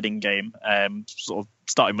in the Reading game. Sort of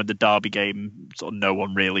starting with the Derby game, sort of no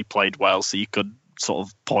one really played well, so you could sort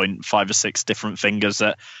of point 5 or 6 different fingers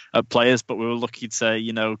at players, but we were lucky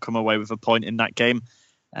to, come away with a point in that game.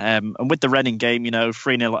 And with the Reading game,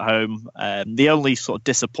 3-0 at home. The only sort of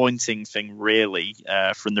disappointing thing really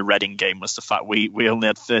from the Reading game was the fact we only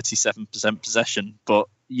had 37% possession. But,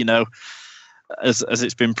 as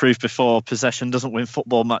it's been proved before, possession doesn't win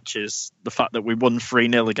football matches. The fact that we won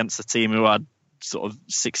 3-0 against a team who had sort of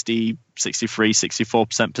 60, 63,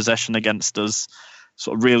 64% possession against us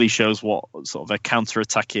sort of really shows what sort of a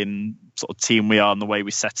counter-attacking sort of team we are and the way we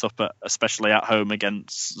set up, especially at home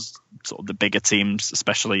against sort of the bigger teams,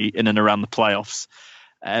 especially in and around the playoffs.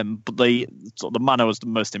 But the man I was the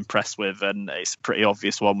most impressed with, and it's a pretty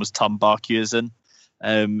obvious one, was Tom Barkhuizen.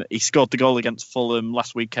 He scored the goal against Fulham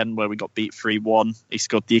last weekend where we got beat 3-1. He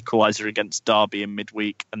scored the equaliser against Derby in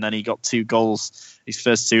midweek, and then he got 2 goals, his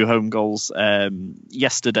first 2 home goals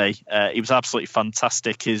yesterday. He was absolutely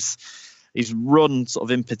fantastic. His run, sort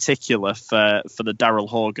of in particular, for the Daryl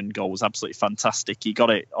Horgan goal was absolutely fantastic. He got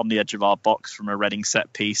it on the edge of our box from a Reading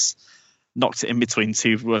set piece, knocked it in between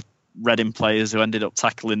 2 Reading players who ended up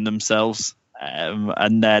tackling themselves,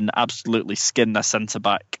 and then absolutely skinned their centre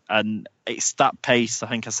back. And it's that pace, I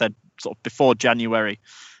think I said sort of before January,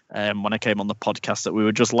 when I came on the podcast, that we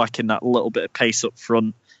were just lacking that little bit of pace up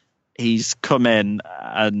front. He's come in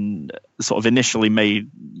and sort of initially made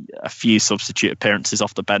a few substitute appearances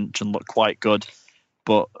off the bench and looked quite good.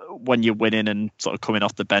 But when you're winning and sort of coming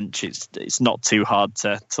off the bench, it's not too hard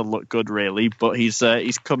to look good, really. But he's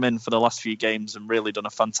come in for the last few games and really done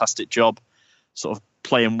a fantastic job, sort of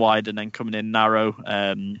playing wide and then coming in narrow,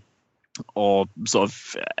 or sort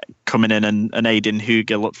of coming in and aiding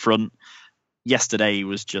Hugill up front. Yesterday he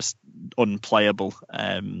was just unplayable.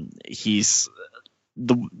 He's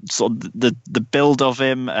the build of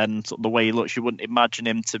him and sort of the way he looks, you wouldn't imagine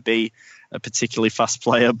him to be a particularly fast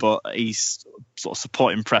player, but he's sort of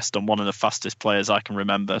supporting Preston, one of the fastest players I can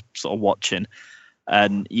remember sort of watching.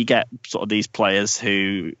 And you get sort of these players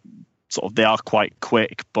who sort of, they are quite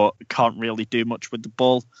quick but can't really do much with the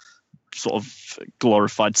ball. sort of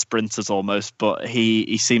glorified sprinters almost, but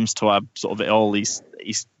he seems to have sort of it all. He's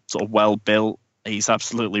sort of well built. He's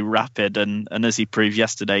absolutely rapid, and as he proved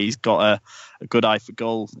yesterday, he's got a good eye for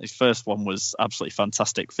goal. His first one was absolutely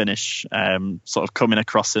fantastic finish, sort of coming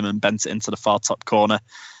across him and bent it into the far top corner.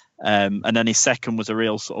 And then his second was a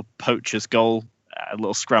real sort of poacher's goal, a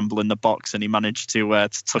little scramble in the box, and he managed to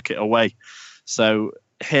tuck it away. So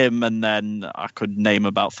him, and then I could name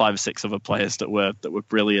about 5 or 6 other players that were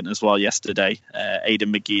brilliant as well yesterday.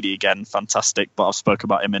 Aidan McGeady again, fantastic, but I've spoke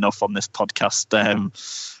about him enough on this podcast.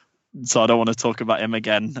 So I don't want to talk about him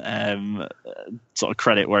again. Sort of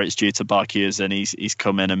credit where it's due to Barkhuizen, and he's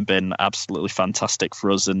come in and been absolutely fantastic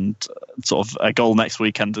for us, and sort of a goal next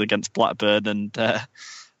weekend against Blackburn, and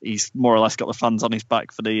he's more or less got the fans on his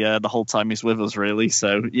back for the whole time he's with us, really.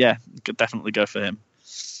 So yeah, could definitely go for him.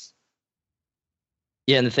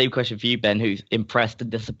 Yeah, and the same question for you, Ben, who's impressed and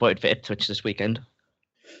disappointed for Ipswich this weekend?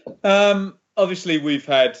 Obviously, we've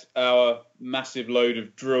had our massive load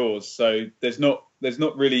of draws, so there's not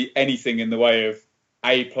really anything in the way of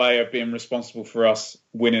a player being responsible for us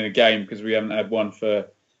winning a game, because we haven't had one for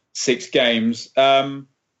 6 games.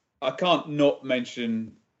 I can't not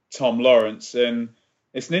mention Tom Lawrence, and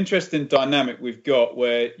it's an interesting dynamic we've got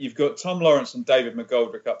where you've got Tom Lawrence and David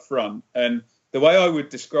McGoldrick up front, and the way I would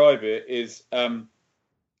describe it is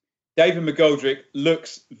David McGoldrick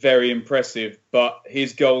looks very impressive, but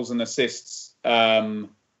his goals and assists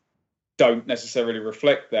don't necessarily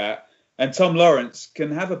reflect that. And Tom Lawrence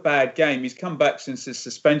can have a bad game. He's come back since his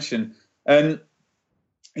suspension, and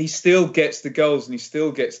he still gets the goals and he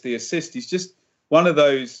still gets the assist. He's just one of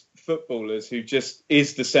those footballers who just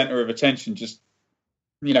is the centre of attention, just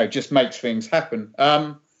makes things happen.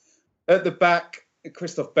 At the back,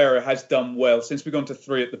 Christophe Berra has done well. Since we've gone to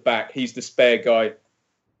 3 at the back, he's the spare guy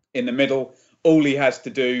in the middle. All he has to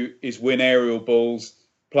do is win aerial balls,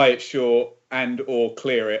 play it short, and or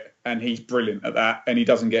clear it, and he's brilliant at that, and he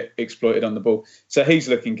doesn't get exploited on the ball. So he's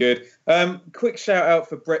looking good. Quick shout out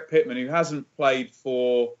for Brett Pittman, who hasn't played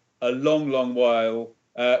for a long, long while.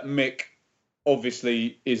 Mick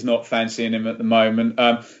obviously is not fancying him at the moment.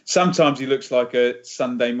 Sometimes he looks like a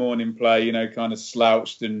Sunday morning play, kind of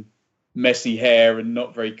slouched and messy hair and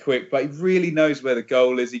not very quick, but he really knows where the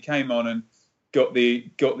goal is. He came on and got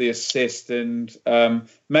the assist, and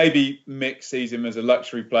maybe Mick sees him as a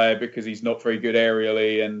luxury player because he's not very good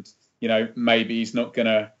aerially, and maybe he's not going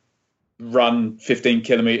to run 15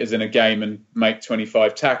 kilometres in a game and make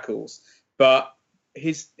 25 tackles. But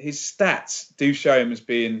his stats do show him as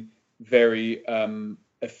being very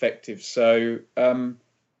effective. So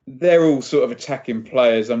they're all sort of attacking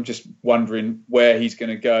players. I'm just wondering where he's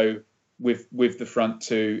going to go with the front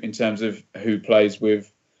two in terms of who plays with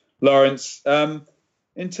Lawrence.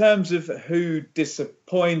 In terms of who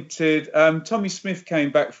disappointed, Tommy Smith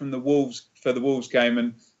came back from the Wolves game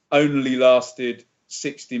and only lasted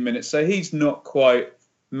 60 minutes. So he's not quite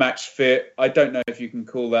match fit. I don't know if you can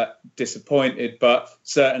call that disappointed, but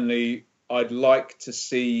certainly I'd like to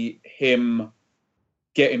see him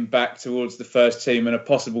getting back towards the first team and a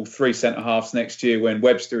possible 3 centre-halves next year when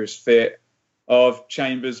Webster is fit, of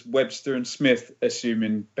Chambers, Webster and Smith,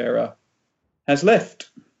 assuming Berra has left.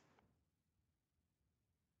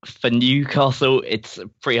 For Newcastle, it's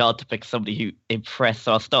pretty hard to pick somebody who impressed.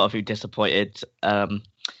 So I'll start off who disappointed.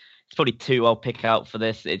 It's probably 2 I'll pick out for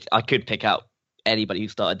this. I could pick out anybody who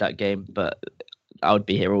started that game, but I would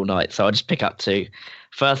be here all night. So I'll just pick out 2.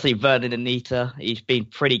 Firstly, Vernon Anita. He's been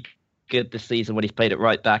pretty good this season when he's played at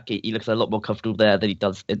right back. He looks a lot more comfortable there than he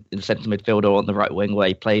does in the centre midfield or on the right wing, where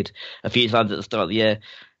he played a few times at the start of the year.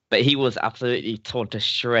 But he was absolutely torn to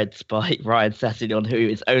shreds by Ryan Sessegnon, who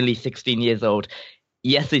is only 16 years old.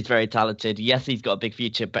 Yes, he's very talented. Yes, he's got a big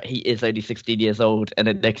future, but he is only 16 years old, and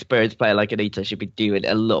an experienced player like Anita should be doing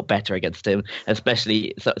a lot better against him,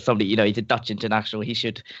 especially somebody, he's a Dutch international. He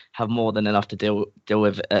should have more than enough to deal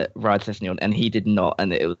with Ryan Sessegnon, and he did not.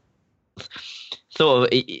 And it was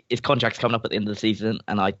sort of, his contract's coming up at the end of the season,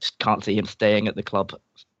 and I just can't see him staying at the club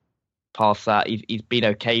past that. He's been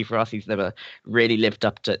okay for us. He's never really lived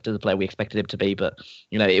up to the player we expected him to be, but,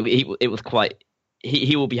 it was quite...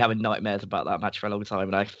 He will be having nightmares about that match for a long time,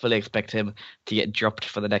 and I fully expect him to get dropped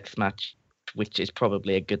for the next match, which is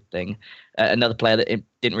probably a good thing. Another player that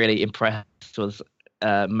didn't really impress was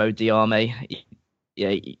Mo Diame.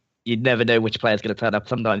 You never know which player is going to turn up.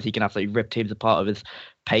 Sometimes he can absolutely rip teams apart with his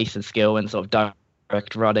pace and skill and sort of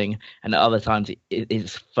direct running, and at other times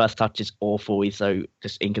his first touch is awful. He's so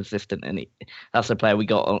just inconsistent, and that's the player we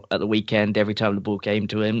got at the weekend. Every time the ball came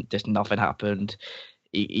to him, just nothing happened.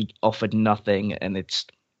 He offered nothing, and it's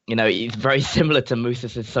he's very similar to Moussa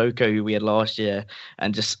Sissoko, who we had last year,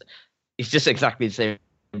 and it's just exactly the same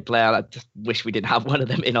player. I just wish we didn't have one of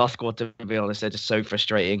them in our squad, to be honest. They're just so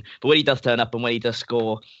frustrating. But when he does turn up and when he does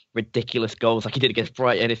score ridiculous goals like he did against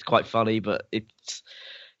Brighton, it's quite funny. But it's,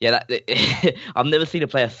 yeah, I've never seen a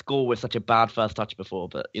player score with such a bad first touch before.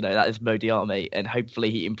 But, that is Mo Diarra, and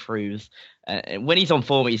hopefully he improves. And when he's on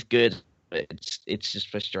form, he's good. It's just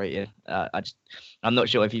frustrating. I'm not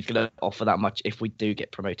sure if he's going to offer that much if we do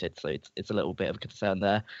get promoted. So it's a little bit of a concern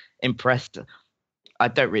there. Impressed.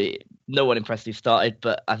 No one impressed who started,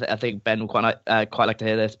 but I think Ben will quite like to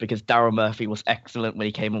hear this, because Daryl Murphy was excellent when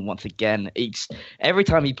he came on once again. Every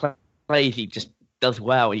time he plays, he just does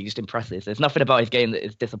well. He just impresses. There's nothing about his game that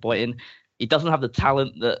is disappointing. He doesn't have the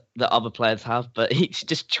talent that other players have, but he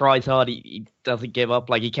just tries hard. He doesn't give up.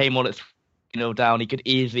 Like, he came on at 3-0 down. He could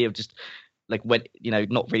easily have just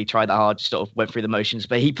not really tried that hard, just sort of went through the motions.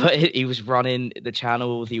 But he was running the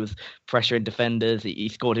channels. He was pressuring defenders. He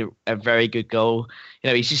scored a very good goal.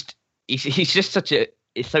 He's just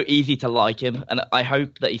it's so easy to like him, and I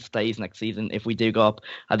hope that he stays next season. If we do go up,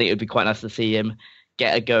 I think it would be quite nice to see him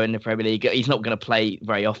get a go in the Premier League. He's not going to play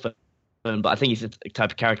very often, but I think he's the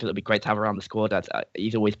type of character that would be great to have around the squad.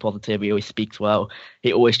 He's always positive. He always speaks well.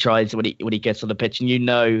 He always tries when he gets on the pitch.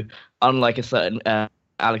 And unlike a certain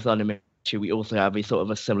Alexander Mitchell, we also have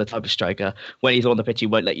a similar type of striker. When he's on the pitch, he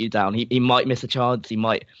won't let you down. He might miss a chance. He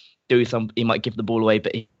might he might give the ball away,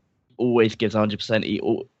 but he always gives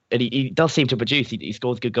 100%. He does seem to produce. He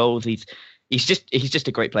scores good goals. He's just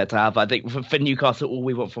a great player to have. I think for Newcastle, all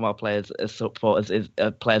we want from our players as supporters is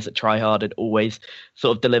players that try hard and always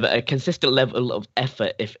sort of deliver a consistent level of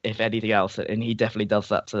effort, if anything else. And he definitely does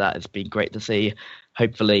that. So that has been great to see.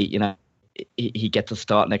 Hopefully, he gets a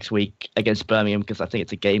start next week against Birmingham, because I think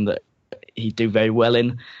it's a game that he'd do very well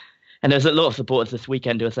in. And there's a lot of supporters this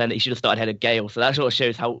weekend who are saying that he should have started ahead of Gale. So that sort of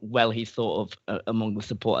shows how well he's thought of among the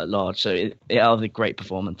support at large. So it was a great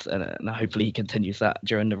performance, and hopefully he continues that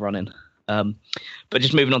during the run-in. But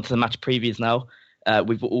just moving on to the match previews now.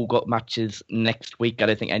 We've all got matches next week. I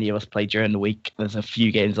don't think any of us play during the week. There's a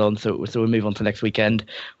few games on, so we'll move on to next weekend.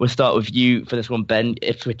 We'll start with you for this one, Ben.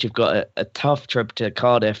 Ipswich have got a tough trip to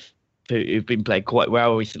Cardiff, who've been playing quite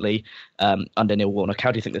well recently under Neil Warnock.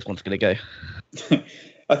 How do you think this one's going to go?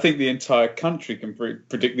 I think the entire country can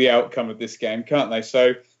predict the outcome of this game, can't they?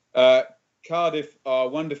 So Cardiff are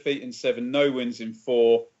 1 defeat in 7, no wins in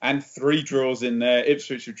 4, and 3 draws in there.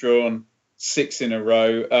 Ipswich have drawn 6 in a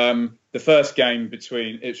row. The first game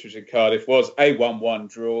between Ipswich and Cardiff was a 1-1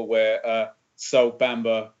 draw, where Sol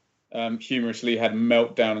Bamba humorously had a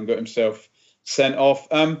meltdown and got himself sent off.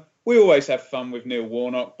 We always have fun with Neil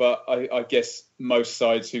Warnock, but I guess most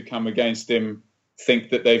sides who come against him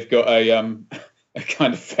think that they've got a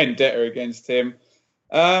kind of vendetta against him.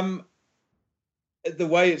 The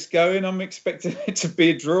way it's going, I'm expecting it to be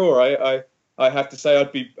a draw. I have to say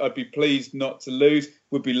I'd be pleased not to lose.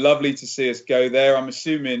 Would be lovely to see us go there. I'm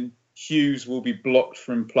assuming Hughes will be blocked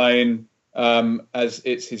from playing as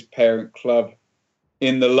it's his parent club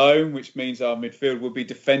in the loan, which means our midfield will be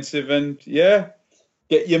defensive. And yeah,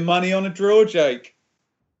 get your money on a draw, Jake.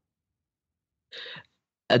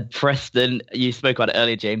 Preston, you spoke about it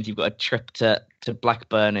earlier, James. You've got a trip to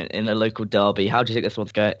Blackburn in a local derby. How do you think this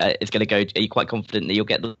one's going to go? Are you quite confident that you'll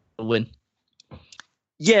get the win?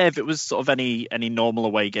 Yeah, if it was sort of any normal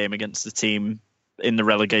away game against the team in the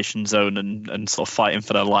relegation zone and sort of fighting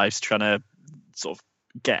for their lives, trying to sort of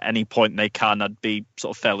get any point they can, I'd be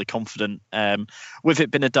sort of fairly confident. With it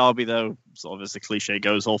being a derby, though, sort of as the cliche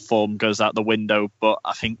goes, all form goes out the window. But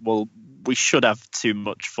I think we should have too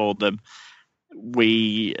much for them.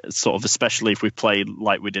 We sort of, especially if we play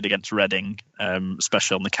like we did against Reading,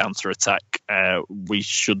 especially on the counter-attack, we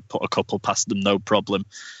should put a couple past them, no problem.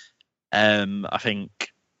 I think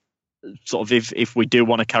sort of if we do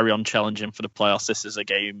want to carry on challenging for the playoffs, this is a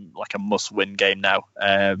game, like a must-win game now.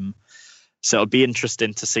 So it'll be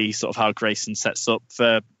interesting to see sort of how Grayson sets up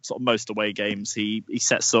for sort of most away games. He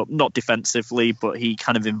sets up not defensively, but he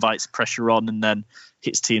kind of invites pressure on and then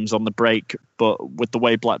hits teams on the break. But with the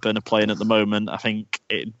way Blackburn are playing at the moment, I think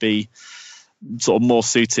it'd be sort of more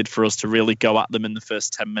suited for us to really go at them in the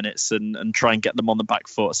first 10 minutes and try and get them on the back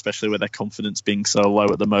foot, especially with their confidence being so low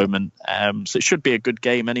at the moment. So it should be a good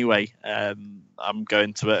game anyway. I'm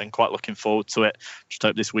going to it and quite looking forward to it. Just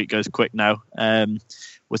hope this week goes quick now.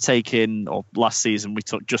 Last season we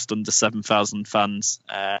took just under 7,000 fans,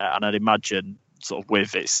 and I'd imagine sort of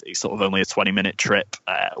with it's sort of only a 20-minute trip,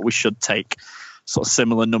 we should take sort of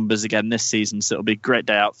similar numbers again this season. So it'll be a great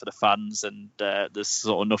day out for the fans, and there's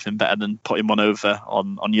sort of nothing better than putting one over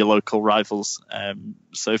on your local rivals.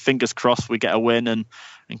 So fingers crossed we get a win and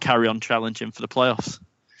carry on challenging for the playoffs.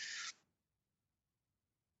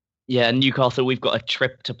 Yeah, Newcastle, we've got a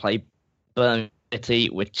trip to play Birmingham City,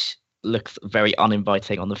 which looks very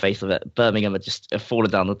uninviting on the face of it. Birmingham are just fallen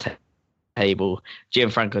down the table.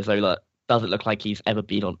 Gianfranco Zola doesn't look like he's ever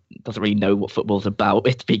been on, doesn't really know what football's about.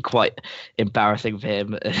 It's been quite embarrassing for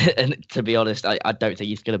him. And to be honest, I don't think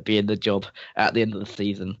he's going to be in the job at the end of the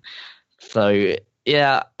season. So,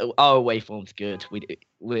 yeah, our away form's good.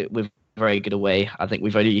 We're very good away. I think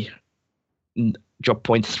we've only dropped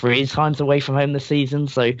points 3 times away from home this season.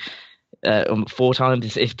 So, 4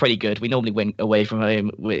 times is pretty good. We normally win away from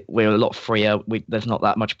home. We're a lot freer. There's not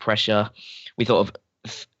that much pressure. We sort of,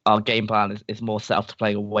 our game plan is more set up to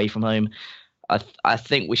playing away from home. I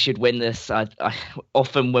think we should win this.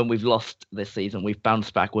 Often when we've lost this season, we've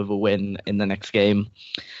bounced back with a win in the next game.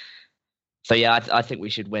 So yeah, I think we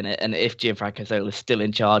should win it. And if Gianfranco Zola is still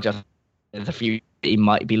in charge, there's a few he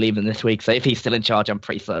might be leaving this week. So if he's still in charge, I'm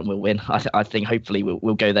pretty certain we'll win. I think hopefully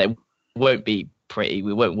we'll go there. It won't be pretty.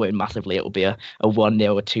 We won't win massively. It will be a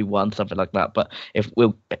 1-0 or 2-1, something like that. But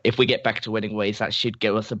if we get back to winning ways, that should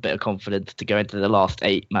give us a bit of confidence to go into the last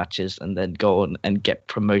 8 matches and then go on and get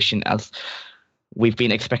promotion as we've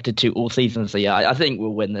been expected to all season. So yeah, I think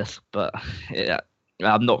we'll win this, but yeah,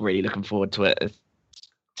 I'm not really looking forward to it. It's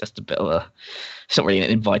just a bit of it's not really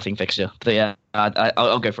an inviting fixture. So yeah,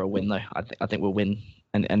 I'll go for a win though. I think we'll win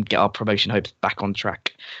and get our promotion hopes back on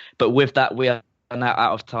track. But with that, we are now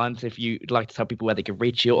out of time. So if you'd like to tell people where they can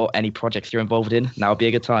reach you or any projects you're involved in, now would be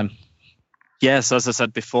a good time. Yes, as I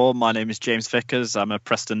said before, my name is James Vickers. I'm a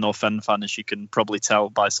Preston North End fan, as you can probably tell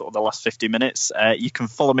by sort of the last 50 minutes. You can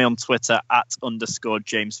follow me on Twitter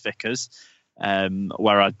 @_James Vickers,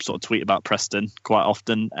 where I sort of tweet about Preston quite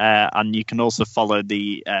often. And you can also follow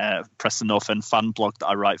the Preston North End fan blog that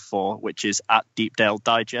I write for, which is @Deepdale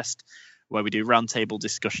Digest, where we do roundtable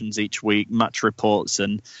discussions each week, match reports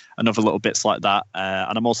and other little bits like that.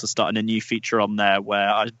 And I'm also starting a new feature on there where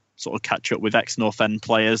I sort of catch up with ex-North End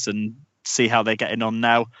players and see how they're getting on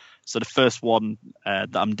now. So the first one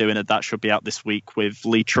that I'm doing at that should be out this week with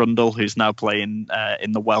Lee Trundle, who's now playing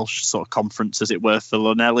in the Welsh sort of conference, as it were, for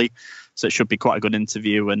Lunelli. So it should be quite a good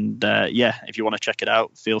interview. And yeah, if you want to check it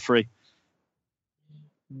out, feel free.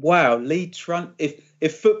 Wow, Lee Trundle.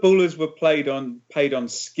 If footballers were paid on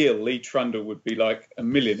skill, Lee Trundle would be like a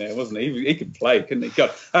millionaire, wasn't he? He could play, couldn't he?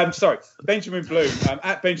 God. Sorry, Benjamin Bloom.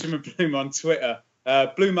 @Benjamin Bloom on Twitter.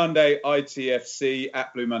 Blue Monday ITFC,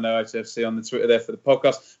 @Blue Monday ITFC on the Twitter there for the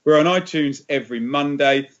podcast. We're on iTunes every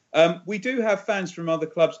Monday. We do have fans from other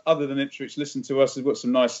clubs other than Ipswich listen to us. We've got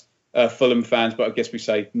some nice Fulham fans, but I guess we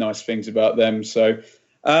say nice things about them. So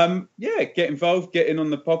yeah, get involved, get in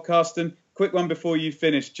on the podcast. And quick one before you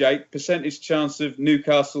finish, Jake. Percentage chance of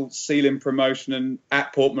Newcastle sealing promotion and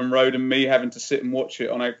at Portman Road and me having to sit and watch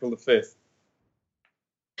it on April the 5th?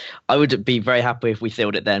 I would be very happy if we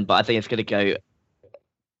sealed it then, but I think it's going to go,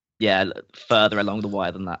 yeah, further along the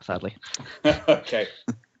wire than that, sadly. Okay.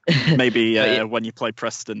 Maybe when you play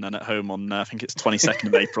Preston then at home on, I think it's 22nd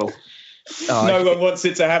of April. No one wants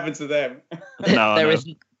it to happen to them. No,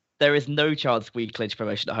 There is no chance we clinch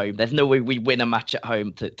promotion at home. There's no way we win a match at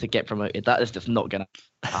home to get promoted. That is just not going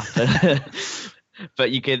to happen.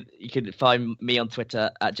 But you can find me on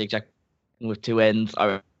Twitter @JakeJack with 2 N's,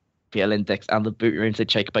 RPL Index and the Boot Room, to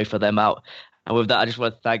check both of them out. And with that, I just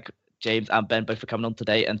want to thank James and Ben both for coming on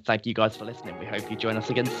today, and thank you guys for listening. We hope you join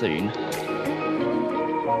us again soon.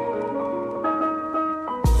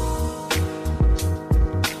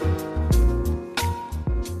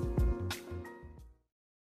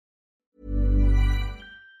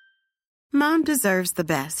 Mom deserves the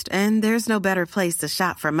best, and there's no better place to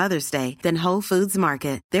shop for Mother's Day than Whole Foods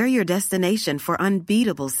Market. They're your destination for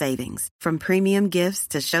unbeatable savings, from premium gifts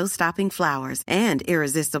to show-stopping flowers and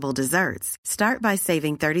irresistible desserts. Start by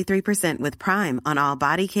saving 33% with Prime on all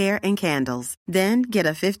body care and candles. Then get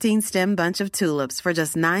a 15-stem bunch of tulips for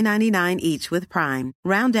just $9.99 each with Prime.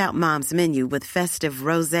 Round out Mom's menu with festive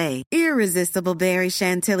rosé, irresistible berry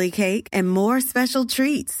chantilly cake, and more special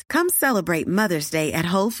treats. Come celebrate Mother's Day at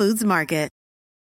Whole Foods Market.